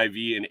Islander HIV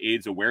and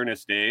AIDS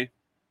Awareness Day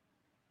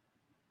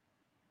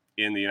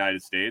in the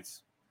United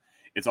States.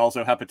 It's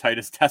also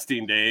Hepatitis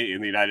Testing Day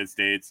in the United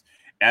States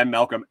and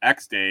Malcolm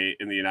X Day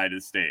in the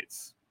United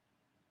States.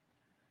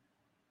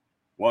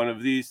 One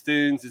of these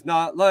things is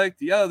not like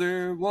the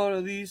other. One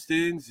of these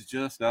things is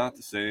just not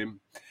the same.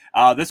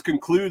 This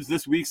concludes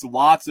this week's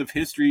Lots of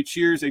History.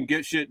 Cheers and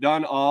get shit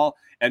done all.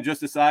 And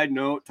just a side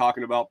note,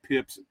 talking about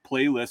Pip's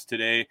playlist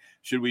today,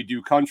 should we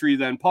do country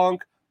then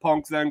punk,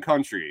 punk then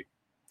country?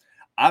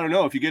 I don't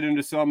know. If you get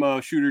into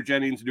some Shooter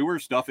Jennings newer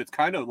stuff, it's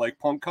kind of like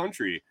punk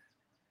country.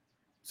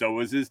 So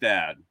was his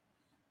dad.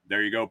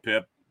 There you go,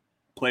 Pip.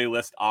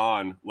 Playlist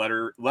on. Let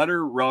her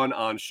run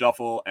on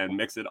shuffle and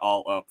mix it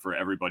all up for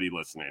everybody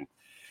listening.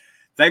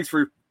 Thanks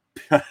for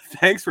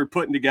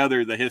putting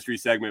together the history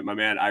segment, my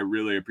man. I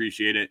really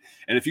appreciate it.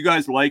 And if you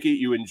guys like it,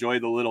 you enjoy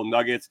the little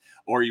nuggets,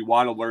 or you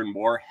want to learn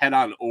more, head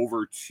on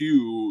over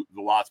to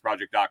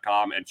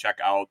thelotsproject.com and check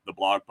out the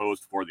blog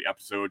post for the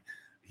episode.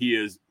 He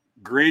is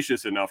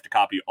gracious enough to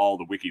copy all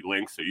the wiki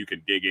links so you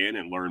can dig in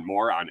and learn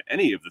more on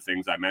any of the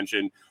things I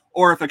mentioned.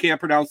 Or if I can't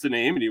pronounce the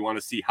name and you want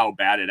to see how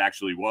bad it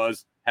actually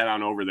was, head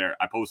on over there.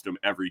 I post them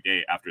every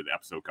day after the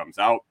episode comes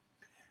out.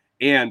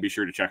 And be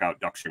sure to check out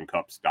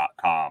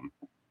ductioncups.com.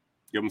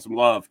 Give them some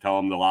love. Tell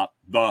them the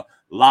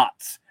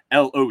Lots,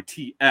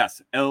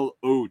 L-O-T-S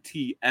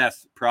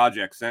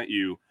Project sent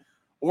you.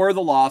 Or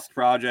the Lost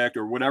Project,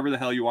 or whatever the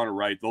hell you want to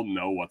write. They'll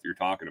know what you're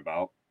talking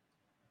about.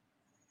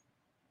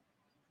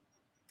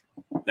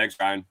 Thanks,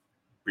 Ryan.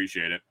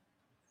 Appreciate it.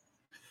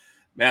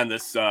 Man,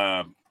 this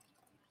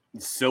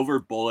Silver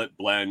Bullet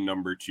blend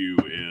number 2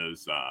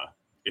 is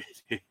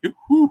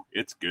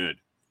it's good.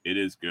 It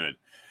is good.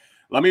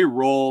 Let me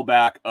roll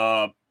back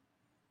up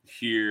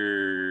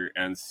here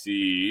and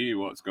see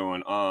what's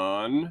going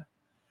on.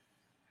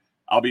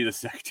 I'll be the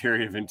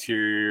Secretary of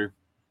Interior.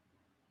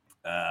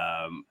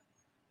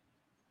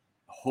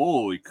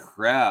 Holy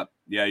crap.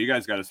 Yeah, you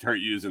guys got to start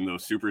using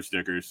those super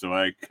stickers so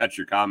I catch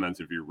your comments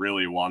if you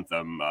really want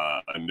them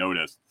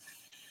noticed.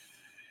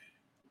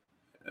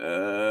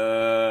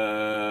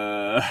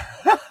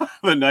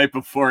 The night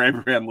before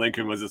Abraham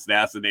Lincoln was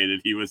assassinated,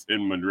 he was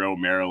in Monroe,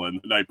 Maryland.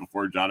 The night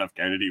before John F.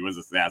 Kennedy was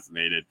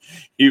assassinated,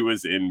 he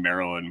was in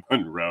Maryland,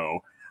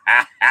 Monroe.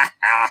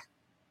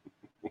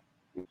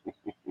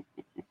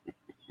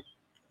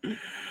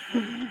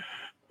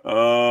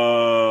 Oh,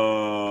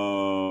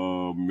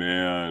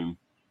 man.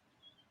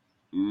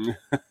 The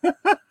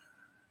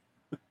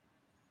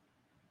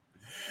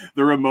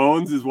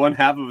Ramones is one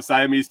half of a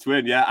Siamese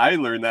twin. Yeah, I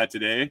learned that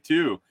today,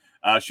 too.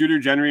 Shooter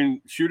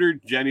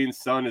Jennings'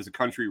 son is a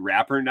country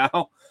rapper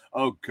now.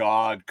 Oh,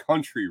 God.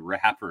 Country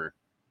rapper.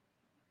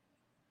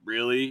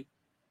 Really?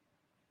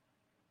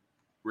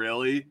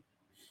 Really?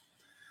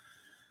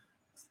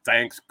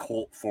 Thanks,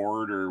 Colt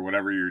Ford, or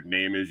whatever your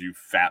name is, you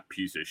fat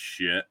piece of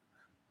shit.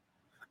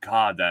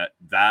 God,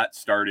 that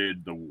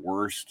started the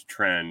worst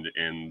trend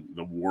in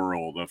the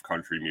world of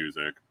country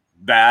music.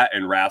 That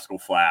and Rascal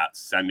Flatts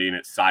sending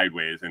it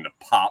sideways into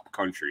pop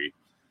country.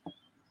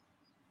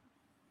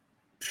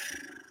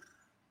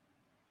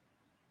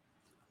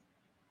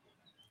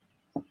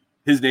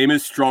 His name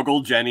is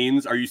Struggle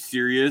Jennings. Are you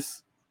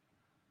serious?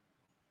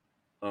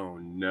 Oh,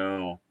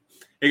 no.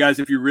 Hey, guys,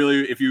 if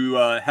you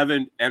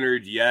haven't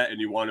entered yet and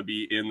you want to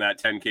be in that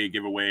 10K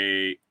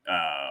giveaway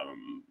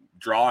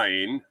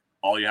drawing,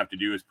 all you have to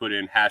do is put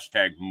in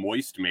hashtag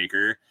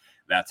MoistMaker.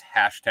 That's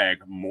hashtag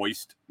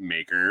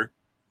MoistMaker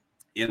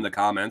in the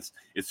comments.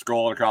 It's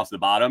scrolling across the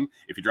bottom.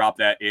 If you drop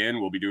that in,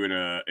 we'll be doing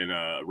a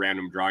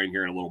random drawing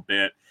here in a little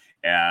bit.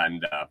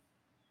 And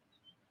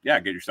yeah,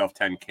 get yourself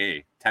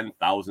 10K,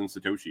 10,000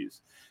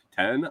 Satoshis.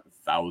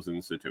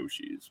 10,000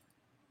 Satoshis.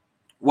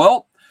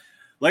 Well,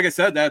 like I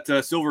said, that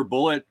Silver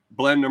Bullet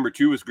blend number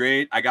 2 was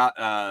great. I got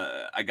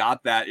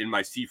that in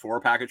my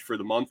C4 package for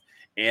the month.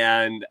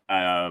 And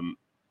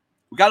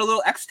we got a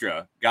little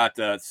extra. Got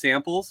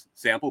sample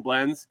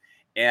blends.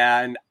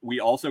 And we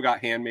also got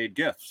handmade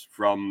gifts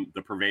from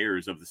the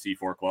purveyors of the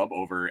C4 Club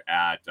over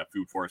at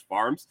Food Forest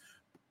Farms.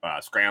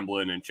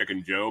 Scramblin' and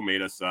Chicken Joe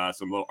made us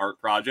some little art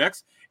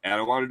projects, and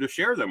I wanted to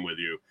share them with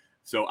you.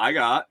 So I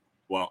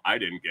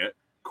didn't get,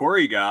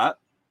 Corey got,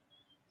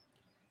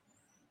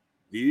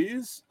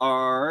 these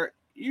are,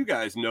 you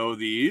guys know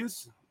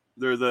these.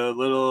 They're the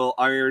little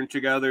iron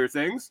together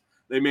things.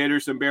 They made her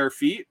some bare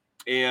feet.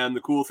 And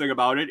the cool thing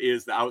about it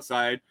is the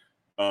outside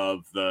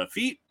of the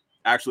feet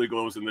actually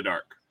glows in the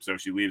dark. So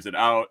she leaves it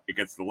out, it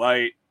gets the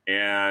light,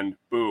 and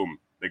boom,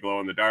 they glow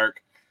in the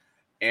dark.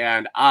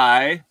 And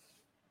I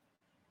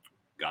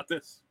got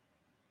this.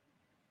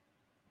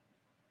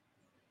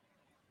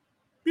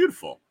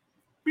 Beautiful.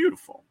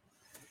 Beautiful.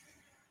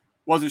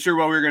 Wasn't sure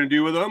what we were going to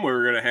do with them. We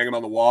were going to hang them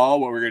on the wall,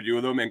 what we were going to do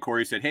with them. And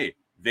Corey said, hey,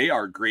 they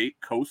are great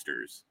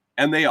coasters.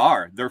 And they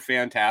are. They're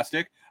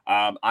fantastic.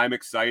 I'm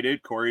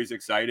excited. Corey's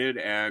excited.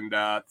 And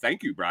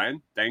thank you,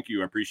 Brian. Thank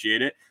you. I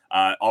appreciate it.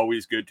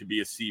 Always good to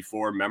be a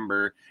C4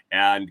 member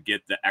and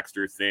get the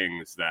extra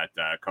things that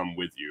come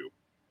with you.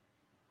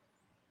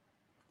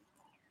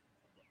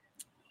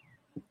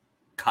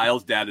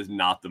 Kyle's dad is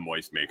not the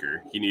moist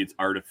maker. He needs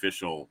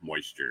artificial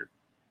moisture.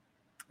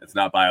 It's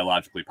not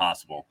biologically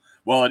possible.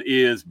 Well, it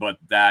is, but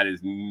that is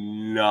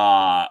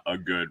not a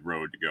good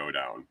road to go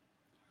down.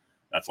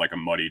 That's like a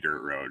muddy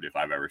dirt road if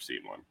I've ever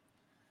seen one.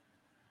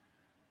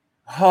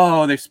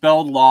 Oh, they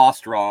spelled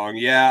lost wrong.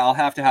 Yeah, I'll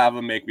have to have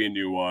them make me a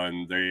new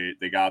one.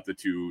 They got the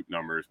two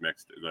numbers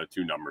mixed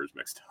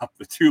up,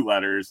 the two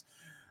letters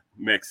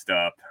mixed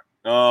up.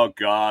 Oh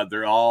God,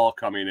 they're all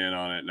coming in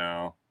on it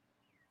now.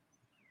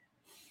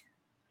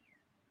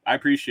 I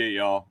appreciate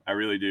y'all. I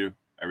really do.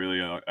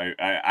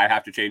 I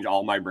have to change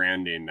all my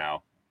branding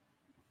now.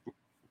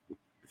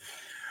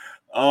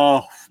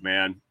 Oh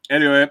man.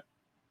 Anyway, a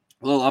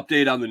little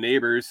update on the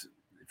neighbors.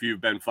 If you've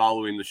been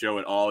following the show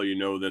at all, you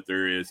know that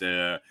there is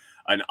an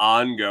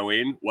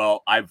ongoing.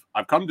 Well, I've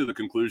come to the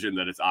conclusion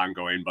that it's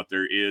ongoing, but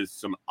there is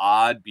some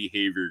odd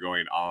behavior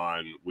going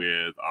on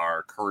with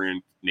our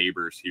current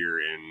neighbors here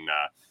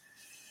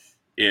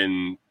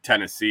in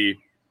Tennessee,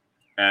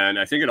 and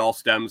I think it all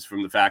stems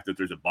from the fact that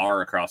there's a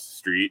bar across the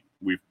street.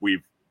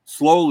 We've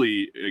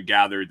slowly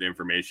gathered the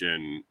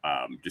information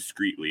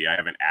discreetly. I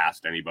haven't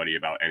asked anybody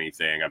about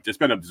anything. I've just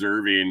been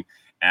observing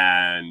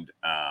and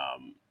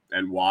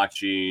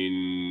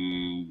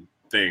watching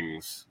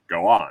things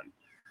go on.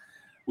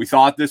 We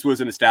thought this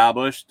was an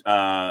established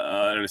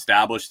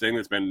thing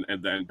that's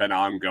been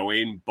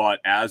ongoing, but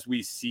as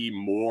we see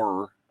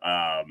more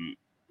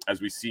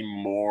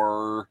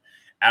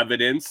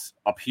evidence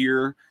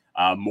appear,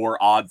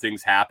 more odd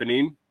things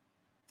happening,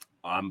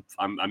 I'm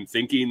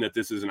thinking that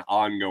this is an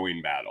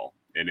ongoing battle,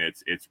 and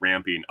it's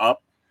ramping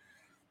up.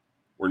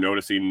 We're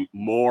noticing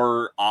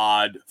more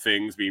odd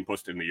things being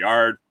pushed in the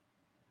yard,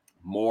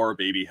 more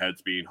baby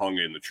heads being hung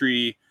in the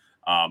tree,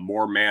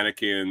 more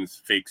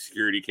mannequins, fake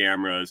security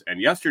cameras.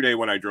 And yesterday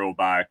when I drove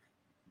by,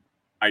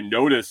 I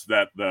noticed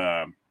that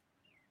the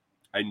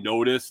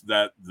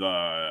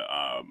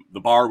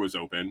bar was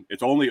open.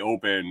 It's only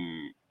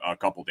open a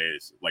couple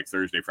days, like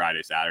Thursday,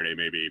 Friday, Saturday,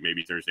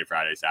 maybe Thursday,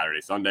 Friday, Saturday,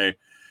 Sunday.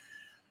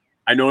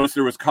 I noticed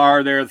there was a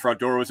car there. The front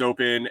door was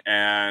open,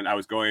 and I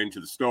was going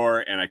to the store,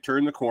 and I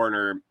turned the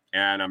corner,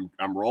 and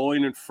I'm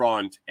rolling in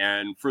front.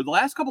 And for the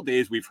last couple of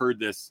days, we've heard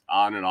this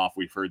on and off.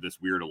 We've heard this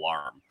weird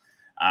alarm.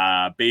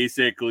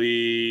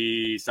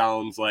 Basically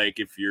sounds like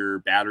if your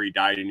battery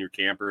died in your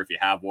camper, if you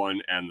have one,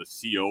 and the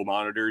CO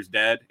monitor is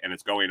dead and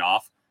it's going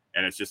off,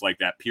 and it's just like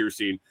that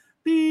piercing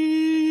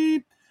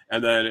beep.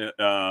 And then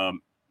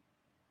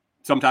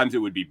sometimes it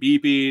would be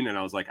beeping, and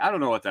I was like, I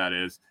don't know what that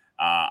is.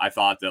 I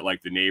thought that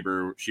like the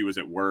neighbor, she was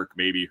at work,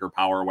 maybe her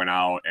power went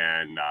out,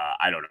 and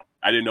I don't know.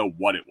 I didn't know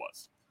what it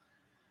was.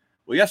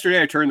 Well,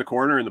 yesterday I turned the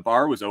corner and the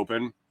bar was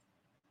open,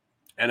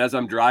 and as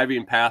I'm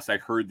driving past, I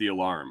heard the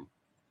alarm.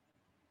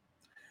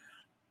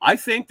 I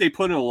think they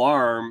put an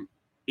alarm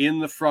in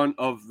their front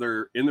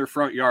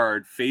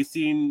yard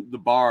facing the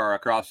bar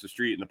across the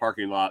street in the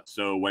parking lot,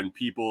 so when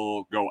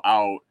people go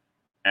out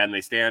and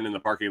they stand in the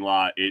parking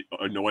lot, it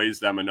annoys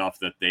them enough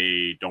that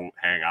they don't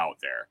hang out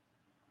there.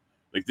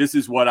 Like, this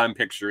is what I'm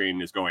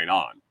picturing is going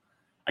on.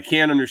 I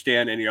can't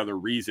understand any other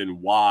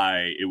reason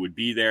why it would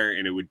be there,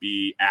 and it would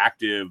be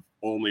active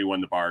only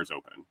when the bar is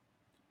open.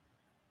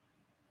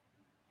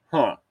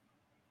 Huh.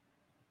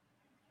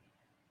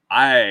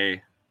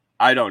 I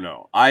don't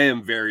know. I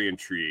am very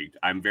intrigued.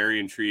 I'm very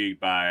intrigued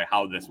by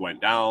how this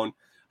went down,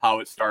 how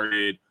it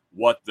started,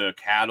 what the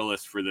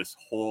catalyst for this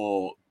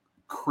whole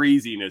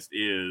craziness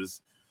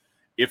is,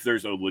 if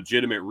there's a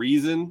legitimate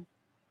reason,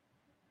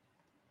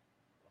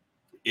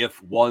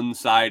 if one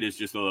side is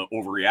just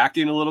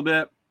overreacting a little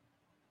bit.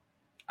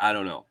 I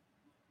don't know.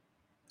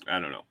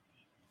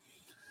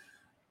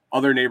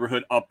 Other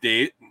neighborhood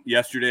update.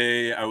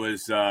 Yesterday, I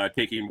was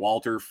taking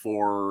Walter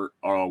for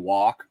a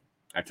walk.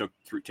 I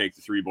take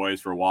the three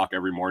boys for a walk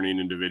every morning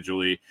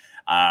individually.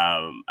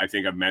 I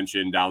think I've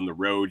mentioned down the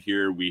road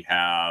here, we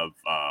have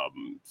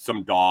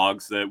some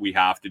dogs that we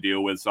have to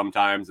deal with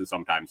sometimes and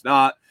sometimes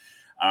not.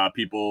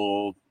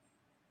 People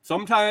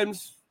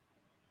sometimes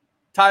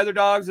tie their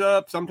dogs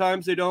up.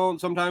 Sometimes they don't.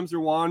 Sometimes they're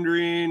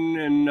wandering.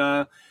 And,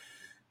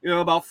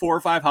 about 4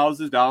 or 5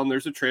 houses down,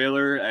 there's a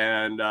trailer.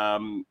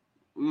 And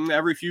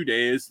every few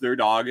days their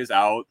dog is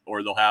out,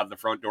 or they'll have the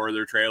front door of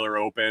their trailer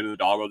open and the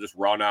dog will just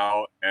run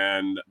out.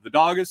 And the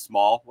dog is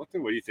small. What do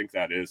you think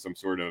that is? Some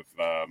sort of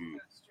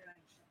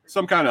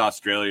some kind of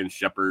Australian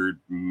Shepherd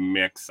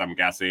mix, I'm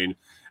guessing.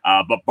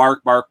 But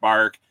bark.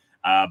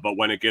 But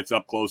when it gets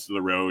up close to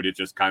the road, it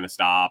just kind of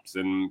stops.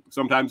 And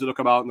sometimes it'll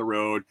come out in the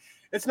road.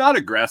 It's not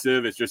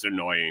aggressive. It's just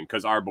annoying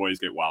because our boys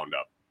get wound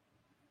up.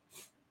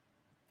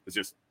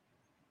 It's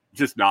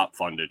just not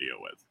fun to deal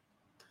with.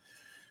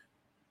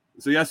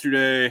 So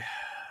yesterday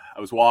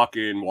I was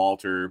walking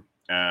Walter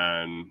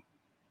and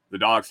the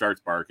dog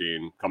starts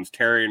barking, comes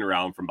tearing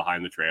around from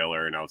behind the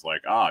trailer. And I was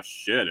like, oh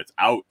shit, it's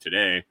out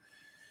today.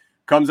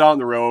 Comes out on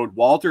the road.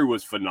 Walter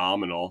was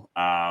phenomenal.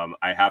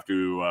 I have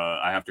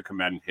to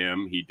commend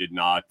him. He did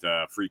not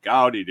freak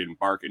out. He didn't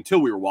bark until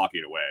we were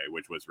walking away,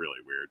 which was really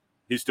weird.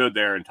 He stood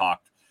there and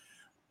talked.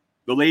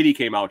 The lady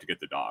came out to get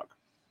the dog.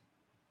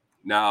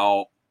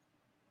 Now,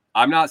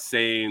 I'm not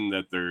saying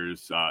that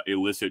there's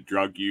illicit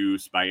drug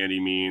use by any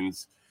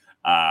means.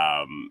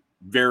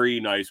 Very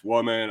nice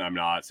woman. I'm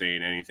not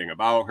saying anything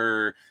about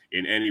her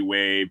in any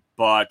way.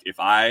 But if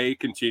I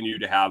continue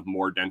to have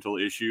more dental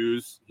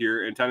issues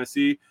here in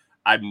Tennessee,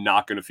 I'm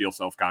not going to feel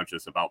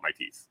self-conscious about my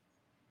teeth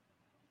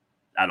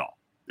at all,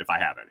 if I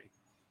have any.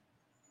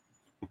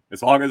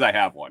 As long as I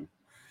have one.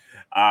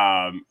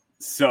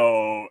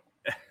 So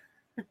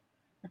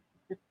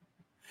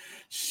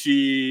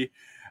she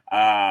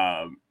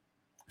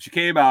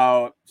came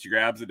out, she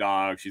grabs the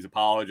dog, she's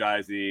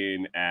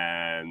apologizing,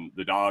 and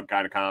the dog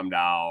kind of calmed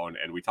down,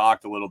 and we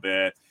talked a little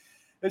bit.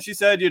 And she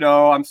said,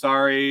 I'm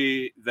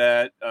sorry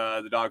that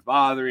the dog's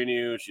bothering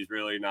you. She's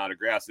really not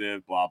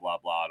aggressive, blah, blah,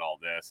 blah, and all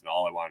this. And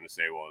all I wanted to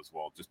say was,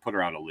 well, just put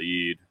her on a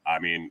lead. I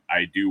mean,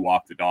 I do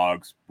walk the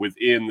dogs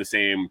within the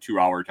same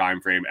 2-hour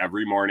time frame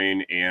every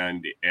morning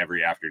and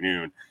every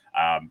afternoon.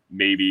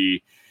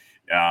 Maybe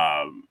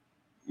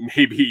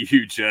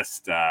you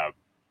just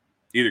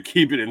either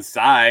keep it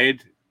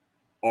inside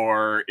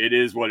or it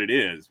is what it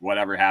is.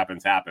 Whatever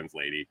happens, happens,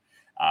 lady.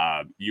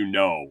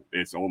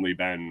 It's only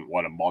been,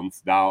 a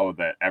month now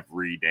that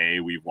every day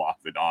we've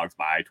walked the dogs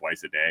by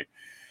twice a day.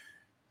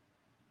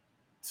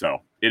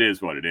 So it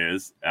is what it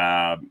is.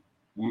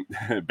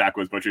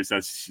 Backwoods Butcher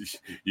says,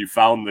 you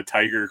found the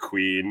Tiger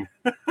Queen.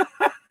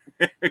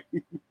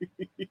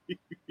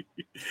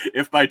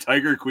 If by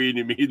Tiger Queen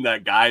you mean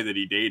that guy that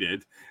he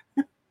dated.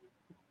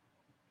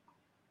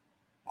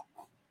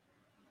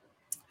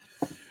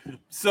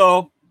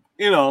 So,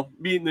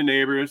 meeting the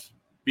neighbors,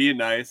 being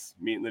nice,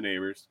 meeting the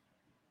neighbors.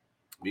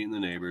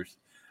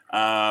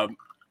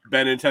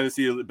 Been in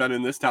Tennessee, been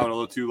in this town a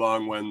little too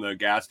long when the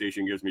gas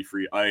station gives me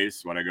free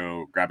ice when I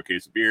go grab a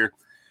case of beer.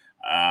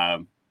 I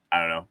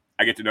don't know.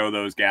 I get to know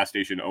those gas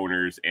station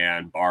owners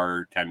and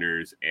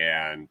bartenders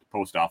and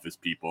post office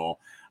people.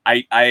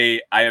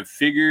 I have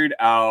figured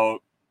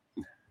out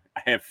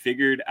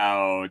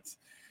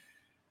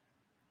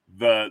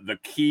the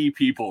key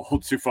people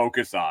to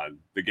focus on: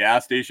 the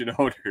gas station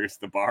owners,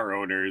 the bar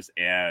owners,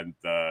 and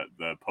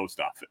the post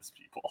office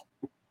people.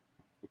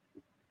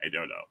 I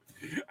don't know.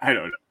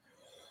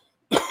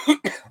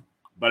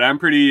 But I am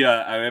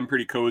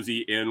pretty cozy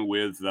in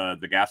with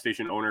the gas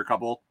station owner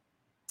couple.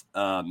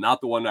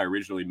 Not the one I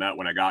originally met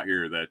when I got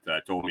here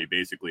that told me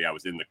basically I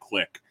was in the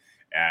clique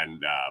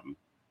and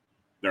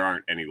there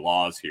aren't any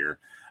laws here.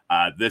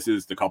 This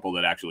is the couple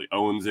that actually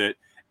owns it,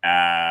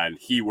 and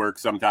he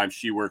works sometimes,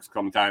 she works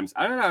sometimes.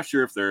 I'm not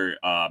sure if they're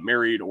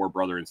married or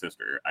brother and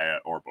sister,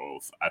 or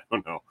both. I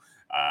don't know.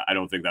 I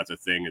don't think that's a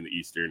thing in the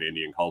Eastern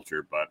Indian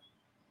culture, but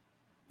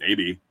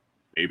maybe.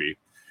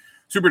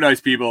 Super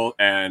nice people,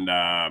 and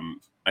I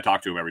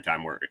talk to them every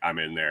time I'm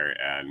in there,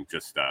 and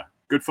just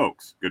good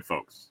folks.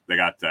 They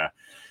got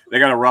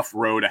a rough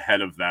road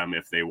ahead of them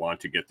if they want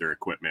to get their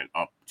equipment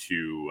up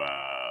to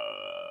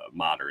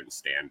modern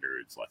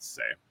standards, let's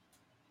say.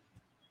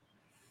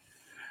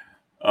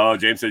 Oh,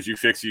 James says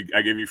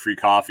I give you free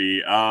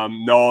coffee.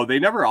 No, they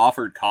never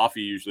offered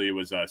coffee. Usually it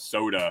was a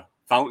soda,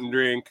 fountain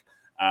drink,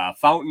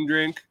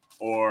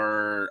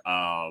 or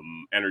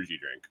energy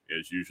drink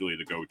is usually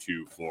the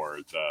go-to for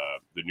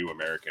the new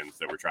Americans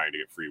that were trying to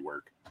get free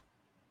work.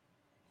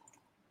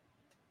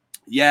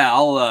 Yeah,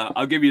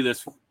 I'll give you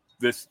this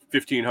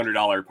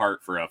 $1,500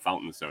 part for a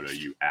fountain soda,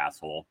 you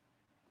asshole.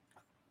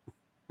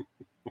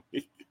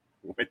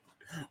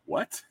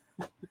 What?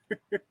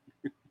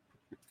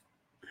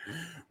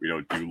 We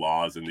don't do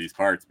laws in these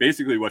parts.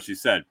 Basically what she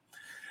said.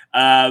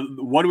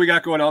 What do we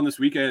got going on this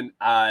weekend?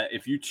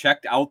 If you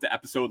checked out the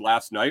episode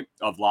last night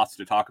of Lots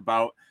to Talk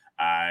About,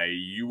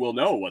 you will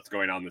know what's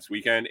going on this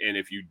weekend. And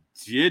if you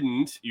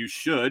didn't, you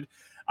should.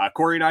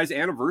 Corey and I's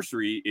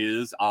anniversary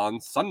is on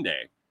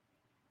Sunday.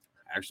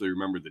 I actually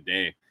remember the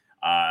day.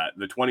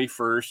 The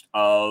 21st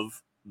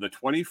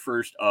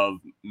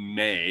of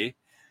May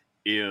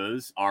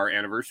is our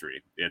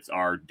anniversary. It's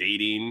our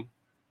dating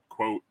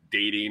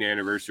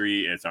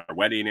anniversary. It's our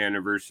wedding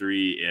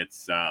anniversary.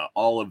 It's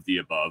all of the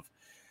above.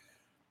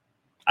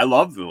 I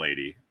love the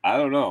lady. I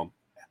don't know.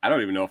 I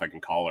don't even know if I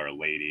can call her a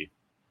lady.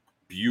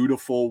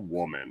 Beautiful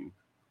woman.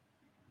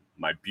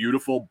 My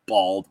beautiful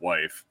bald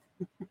wife.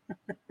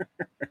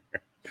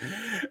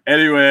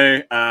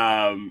 Anyway,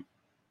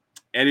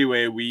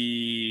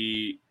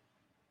 we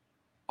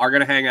are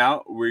going to hang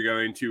out. We're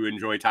going to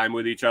enjoy time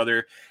with each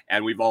other.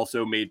 And we've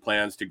also made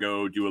plans to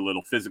go do a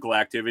little physical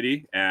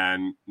activity,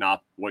 and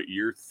not what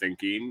you're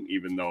thinking,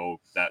 even though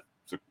that's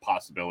a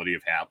possibility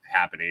of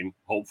happening,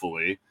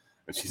 hopefully.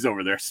 And she's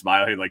over there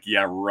smiling like,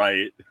 yeah,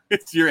 right.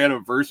 It's your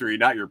anniversary,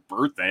 not your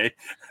birthday.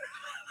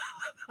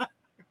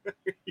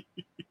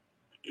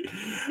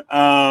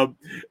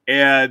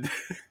 And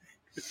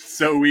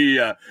so we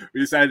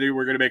decided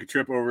we're going to make a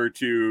trip over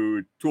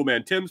to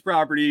Toolman Tim's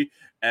property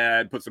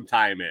and put some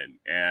time in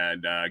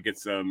and get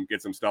some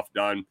stuff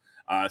done.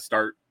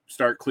 Start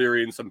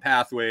clearing some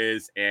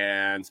pathways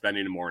and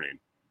spending the morning.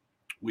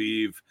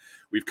 We've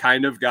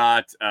kind of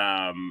got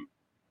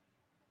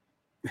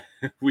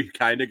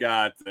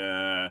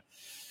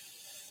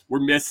we're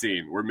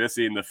missing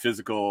the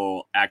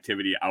physical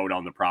activity out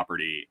on the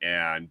property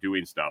and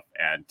doing stuff.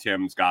 And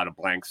Tim's got a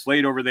blank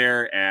slate over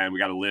there, and we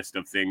got a list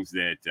of things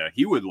that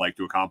he would like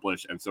to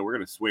accomplish. And so we're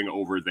going to swing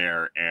over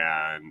there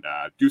and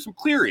do some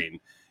clearing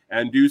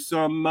and do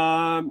some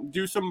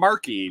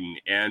marking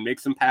and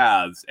make some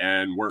paths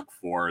and work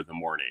for the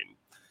morning.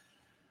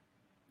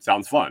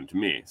 Sounds fun to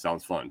me.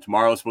 Sounds fun.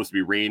 Tomorrow is supposed to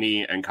be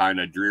rainy and kind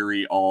of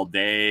dreary all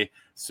day.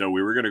 So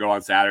we were going to go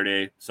on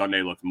Saturday.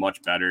 Sunday looks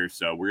much better.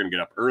 So we're going to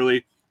get up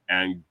early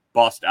and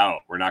bust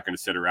out. We're not going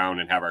to sit around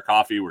and have our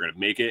coffee. We're going to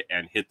make it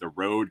and hit the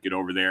road, get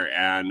over there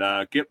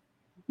and get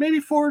maybe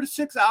 4 to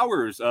 6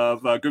 hours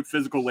of good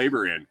physical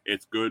labor in.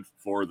 It's good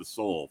for the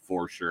soul,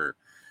 for sure.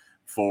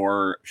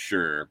 For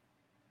sure.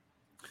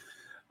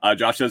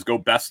 Josh says, go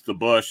best the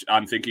bush.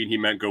 I'm thinking he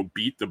meant go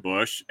beat the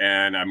bush,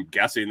 and I'm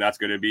guessing that's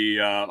going to be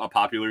a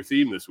popular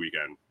theme this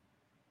weekend.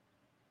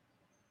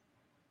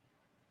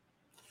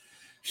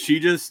 She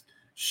just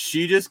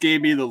gave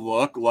me the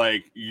look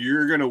like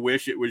you're going to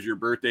wish it was your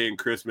birthday and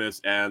Christmas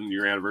and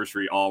your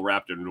anniversary all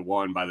wrapped into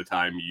one by the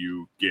time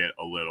you get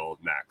a little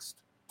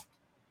next.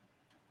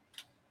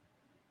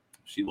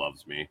 She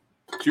loves me.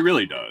 She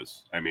really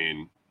does. I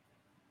mean,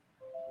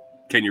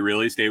 can you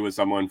really stay with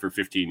someone for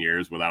 15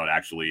 years without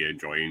actually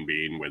enjoying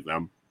being with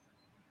them?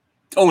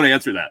 Don't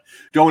answer that.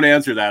 Don't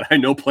answer that. I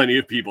know plenty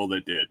of people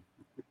that did.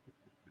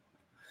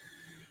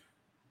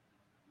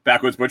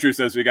 Backwoods Butcher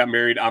says, we got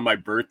married on my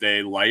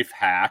birthday. Life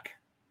hack.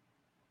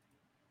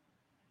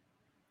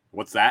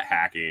 What's that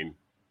hacking?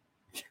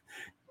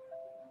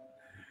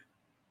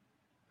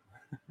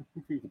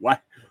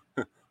 What?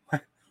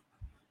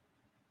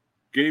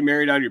 Getting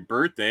married on your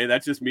birthday,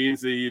 that just means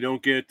that you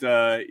don't get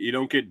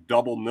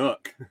double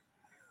nook.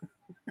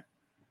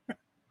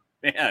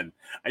 Man,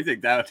 I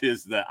think that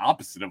is the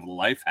opposite of a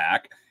life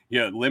hack.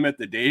 You know, limit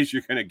the days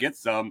you're going to get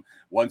some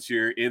once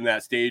you're in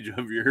that stage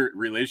of your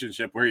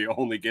relationship where you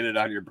only get it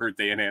on your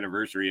birthday and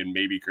anniversary and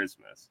maybe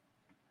Christmas.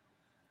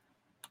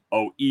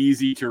 Oh,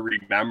 easy to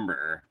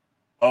remember.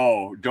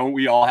 Oh, don't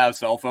we all have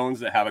cell phones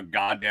that have a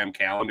goddamn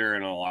calendar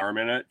and an alarm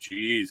in it?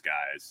 Jeez,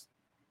 guys.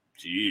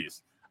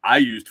 Jeez. I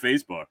used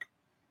Facebook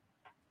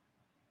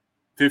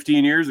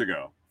 15 years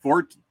ago.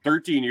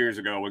 13 years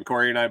ago, when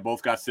Corey and I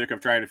both got sick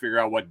of trying to figure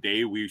out what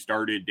day we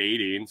started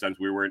dating, since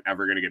we weren't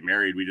ever going to get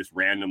married, we just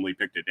randomly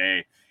picked a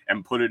day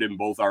and put it in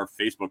both our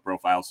Facebook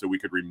profiles so we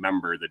could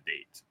remember the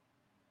date.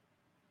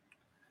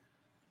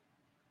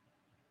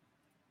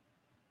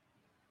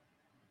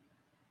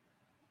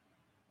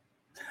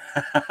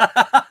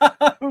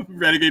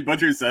 Renegade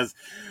Butcher says,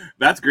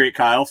 that's great,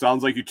 Kyle.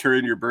 Sounds like you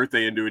turn your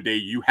birthday into a day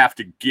you have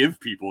to give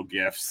people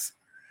gifts.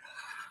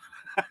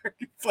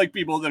 It's like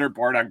people that are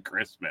born on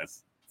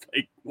Christmas.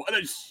 Like, what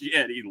a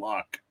shitty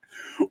luck.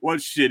 What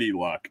shitty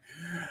luck.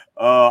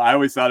 I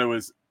always thought it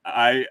was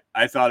I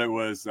thought it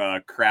was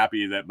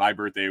crappy that my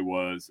birthday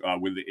was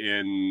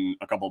within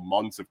a couple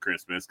months of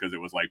Christmas, because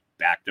it was like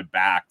back to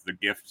back the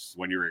gifts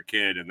when you were a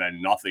kid and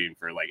then nothing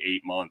for like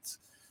 8 months.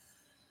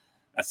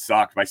 That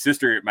sucked. My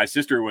sister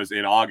was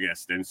in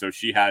August, and so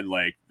she had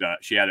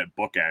she had it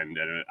bookend,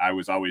 and I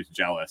was always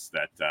jealous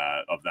that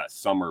of that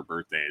summer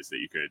birthdays that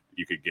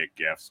you could get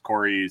gifts.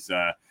 Corey's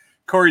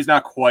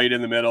not quite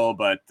in the middle,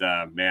 but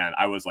man,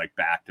 I was like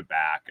back to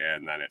back,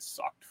 and then it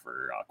sucked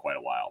for quite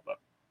a while. But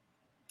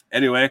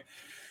anyway,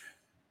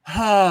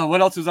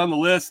 what else is on the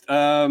list?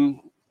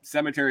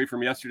 Cemetery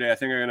from yesterday. I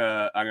think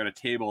I'm gonna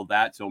table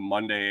that till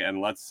Monday, and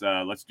let's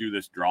do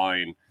this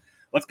drawing.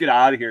 Let's get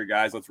out of here,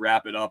 guys. Let's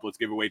wrap it up. Let's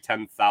give away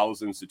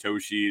 10,000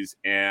 Satoshis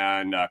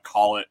and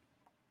call it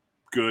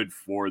good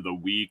for the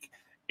week,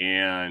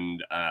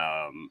 and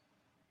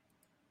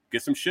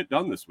get some shit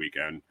done this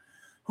weekend.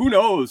 Who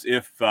knows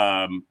if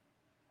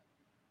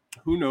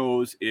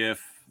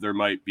there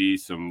might be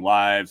some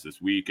lives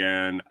this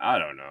weekend. I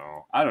don't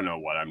know. I don't know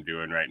what I'm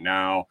doing right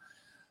now.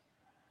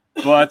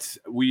 But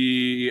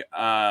we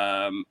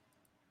hold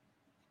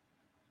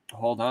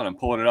on, I'm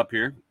pulling it up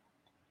here.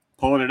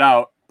 Pulling it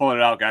out,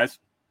 guys.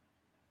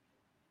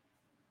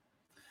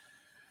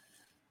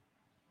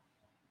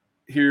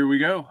 Here we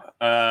go.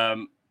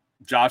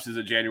 Josh is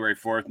at January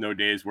 4th. No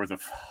days worth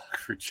of fuck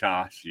for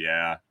Josh.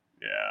 Yeah.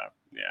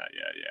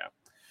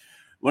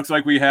 Looks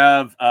like we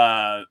have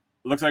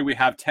looks like we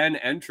have 10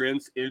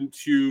 entrants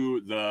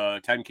into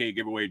the 10K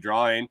giveaway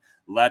drawing.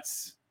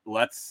 Let's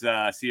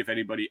see if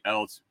anybody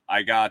else.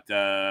 I got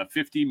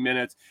 50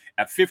 minutes.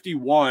 At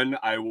 51,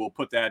 I will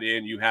put that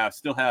in. You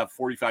still have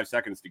 45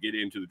 seconds to get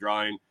into the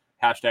drawing.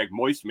 Hashtag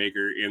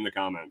Moistmaker in the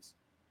comments.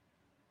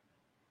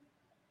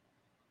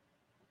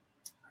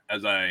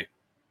 As I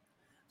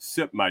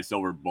sip my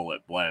Silver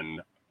Bullet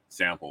blend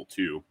sample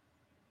too.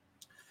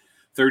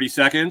 30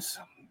 seconds.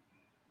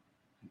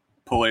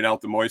 Pulling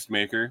out the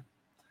Moistmaker.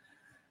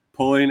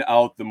 Pulling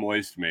out the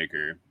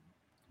Moistmaker.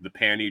 The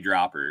panty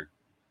dropper.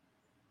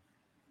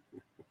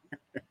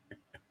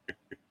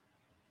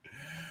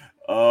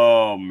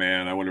 Oh,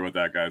 man. I wonder what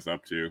that guy's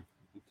up to.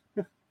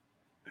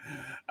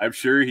 I'm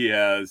sure he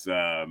has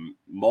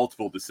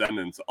multiple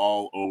descendants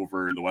all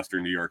over the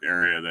Western New York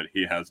area that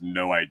he has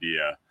no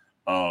idea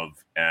of.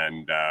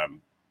 And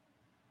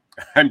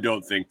I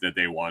don't think that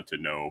they want to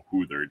know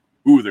who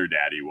their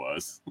daddy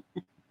was.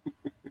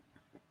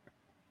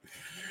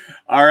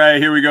 All right,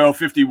 here we go.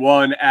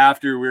 51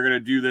 after. We're going to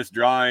do this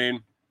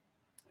drawing.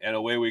 And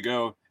away we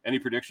go. Any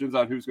predictions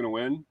on who's going to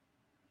win?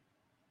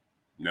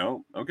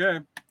 No? Okay.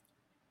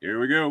 Here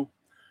we go.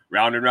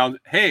 Round and round.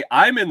 Hey,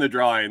 I'm in the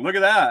drawing. Look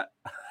at that.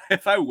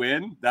 If I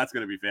win, that's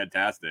going to be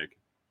fantastic.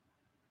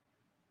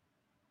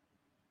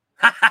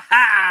 Ha ha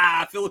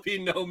ha!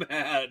 Philippine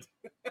Nomad.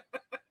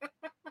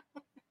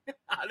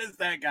 How does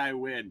that guy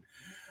win?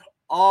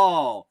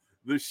 All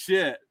the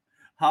shit.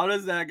 How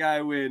does that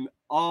guy win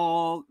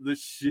all the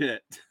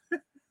shit?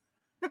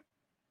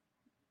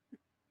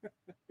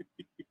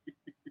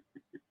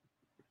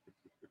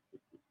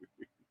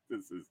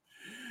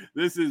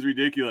 This is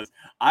ridiculous.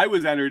 I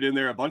was entered in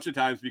there a bunch of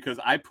times because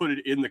I put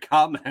it in the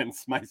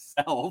comments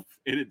myself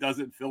and it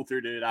doesn't filter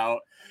it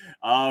out.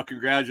 Oh,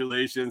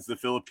 congratulations, the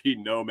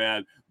Philippine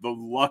Nomad, the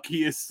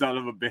luckiest son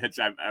of a bitch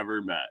I've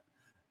ever met.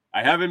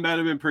 I haven't met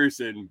him in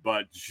person,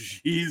 but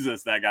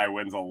Jesus, that guy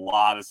wins a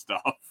lot of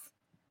stuff.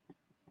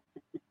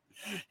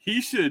 He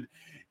should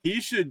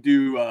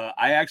do.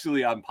 I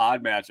actually on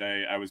Podmatch,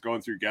 I was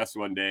going through guests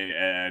one day,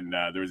 and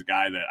there was a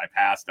guy that I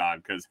passed on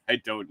because I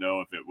don't know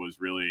if it was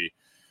really.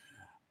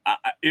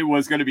 It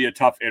was going to be a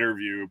tough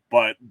interview,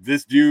 but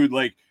this dude,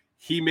 like,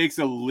 he makes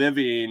a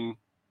living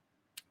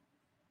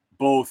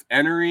both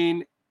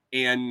entering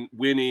and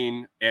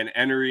winning and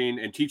entering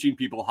and teaching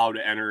people how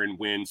to enter and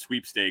win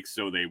sweepstakes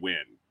so they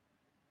win.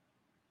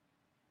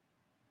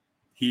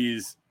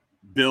 He's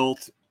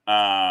built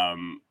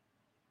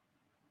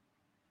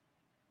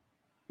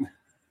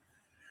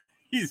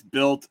he's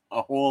built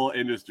a whole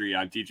industry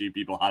on teaching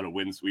people how to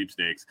win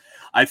sweepstakes.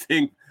 I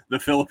think the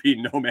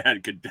Philippine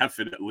Nomad could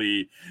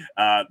definitely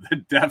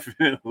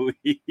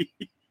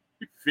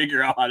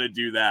figure out how to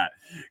do that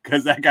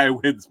because that guy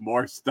wins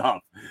more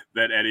stuff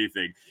than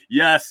anything.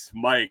 Yes,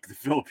 Mike, the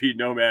Philippine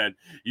Nomad,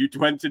 you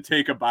went to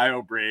take a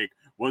bio break.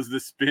 Was the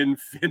spin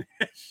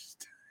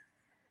finished?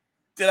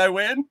 Did I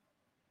win?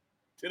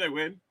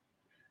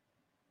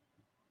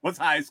 What's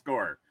high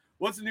score?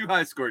 What's the new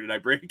high score? Did I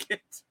break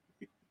it?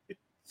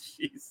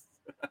 Jesus.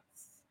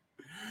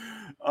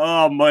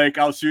 Oh, Mike,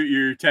 I'll shoot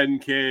your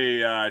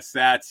 10K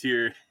sats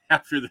here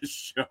after the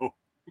show.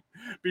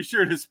 Be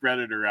sure to spread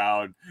it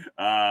around.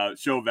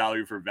 Show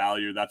value for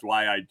value. That's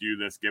why I do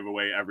this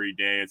giveaway every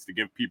day. It's to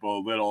give people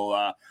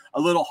a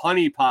little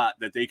honey pot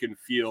that they can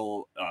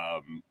feel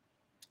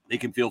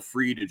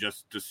free to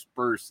just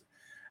disperse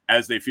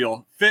as they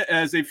feel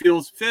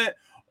fit,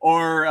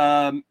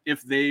 or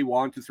if they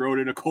want to throw it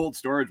in a cold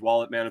storage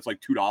wallet. Man, it's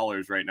like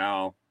 $2 right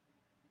now.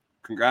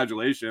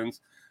 Congratulations.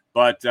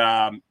 But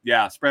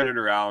yeah, spread it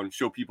around,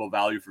 show people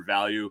value for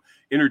value,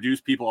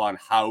 introduce people on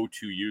how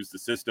to use the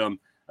system.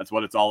 That's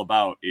what it's all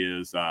about,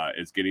 is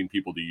getting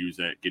people to use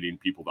it, getting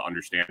people to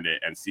understand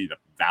it and see the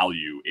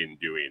value in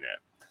doing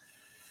it.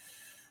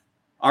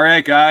 All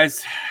right,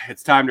 guys,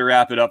 it's time to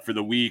wrap it up for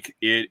the week.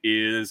 It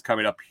is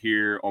coming up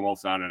here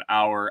almost on an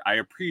hour. I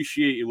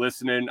appreciate you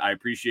listening. I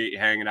appreciate you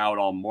hanging out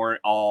all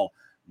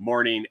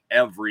morning,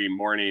 every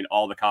morning,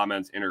 all the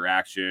comments,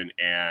 interaction,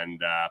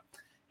 and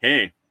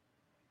hey,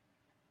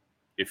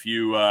 if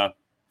you want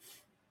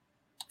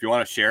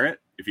to share it,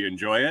 if you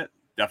enjoy it,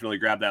 definitely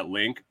grab that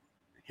link,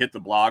 hit the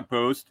blog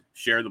post,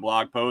 share the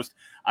blog post.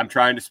 I'm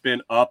trying to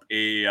spin up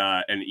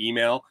an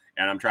email,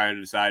 and I'm trying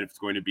to decide if it's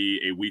going to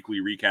be a weekly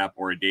recap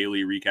or a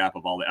daily recap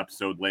of all the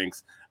episode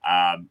links.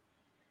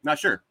 Not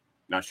sure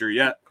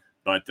yet,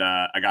 but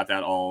I got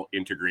that all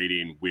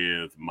integrating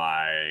with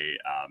my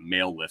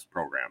mail list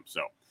program.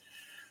 So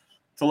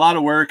it's a lot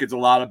of work. It's a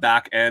lot of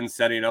back end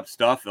setting up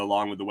stuff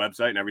along with the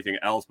website and everything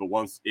else. But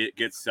once it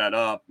gets set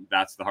up,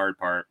 that's the hard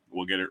part.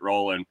 We'll get it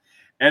rolling.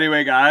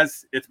 Anyway,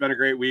 guys, it's been a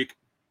great week.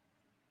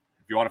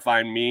 If you want to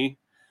find me,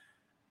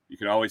 you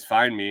can always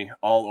find me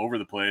all over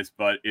the place.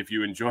 But if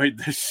you enjoyed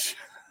this,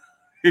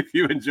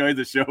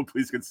 show,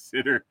 please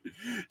consider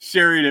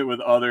sharing it with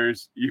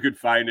others. You can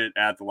find it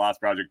at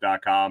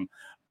thelostproject.com,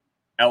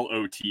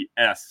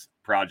 LOTS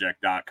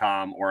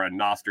project.com, or on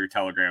Nostr,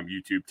 Telegram,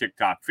 YouTube,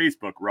 TikTok,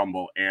 Facebook,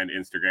 Rumble, and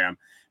Instagram.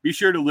 Be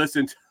sure to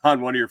listen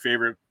on one of your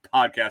favorite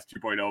podcast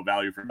 2.0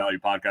 value for value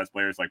podcast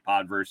players like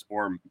Podverse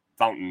or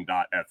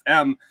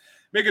fountain.fm.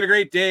 Make it a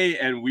great day,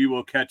 and we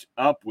will catch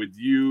up with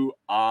you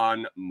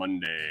on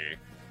Monday.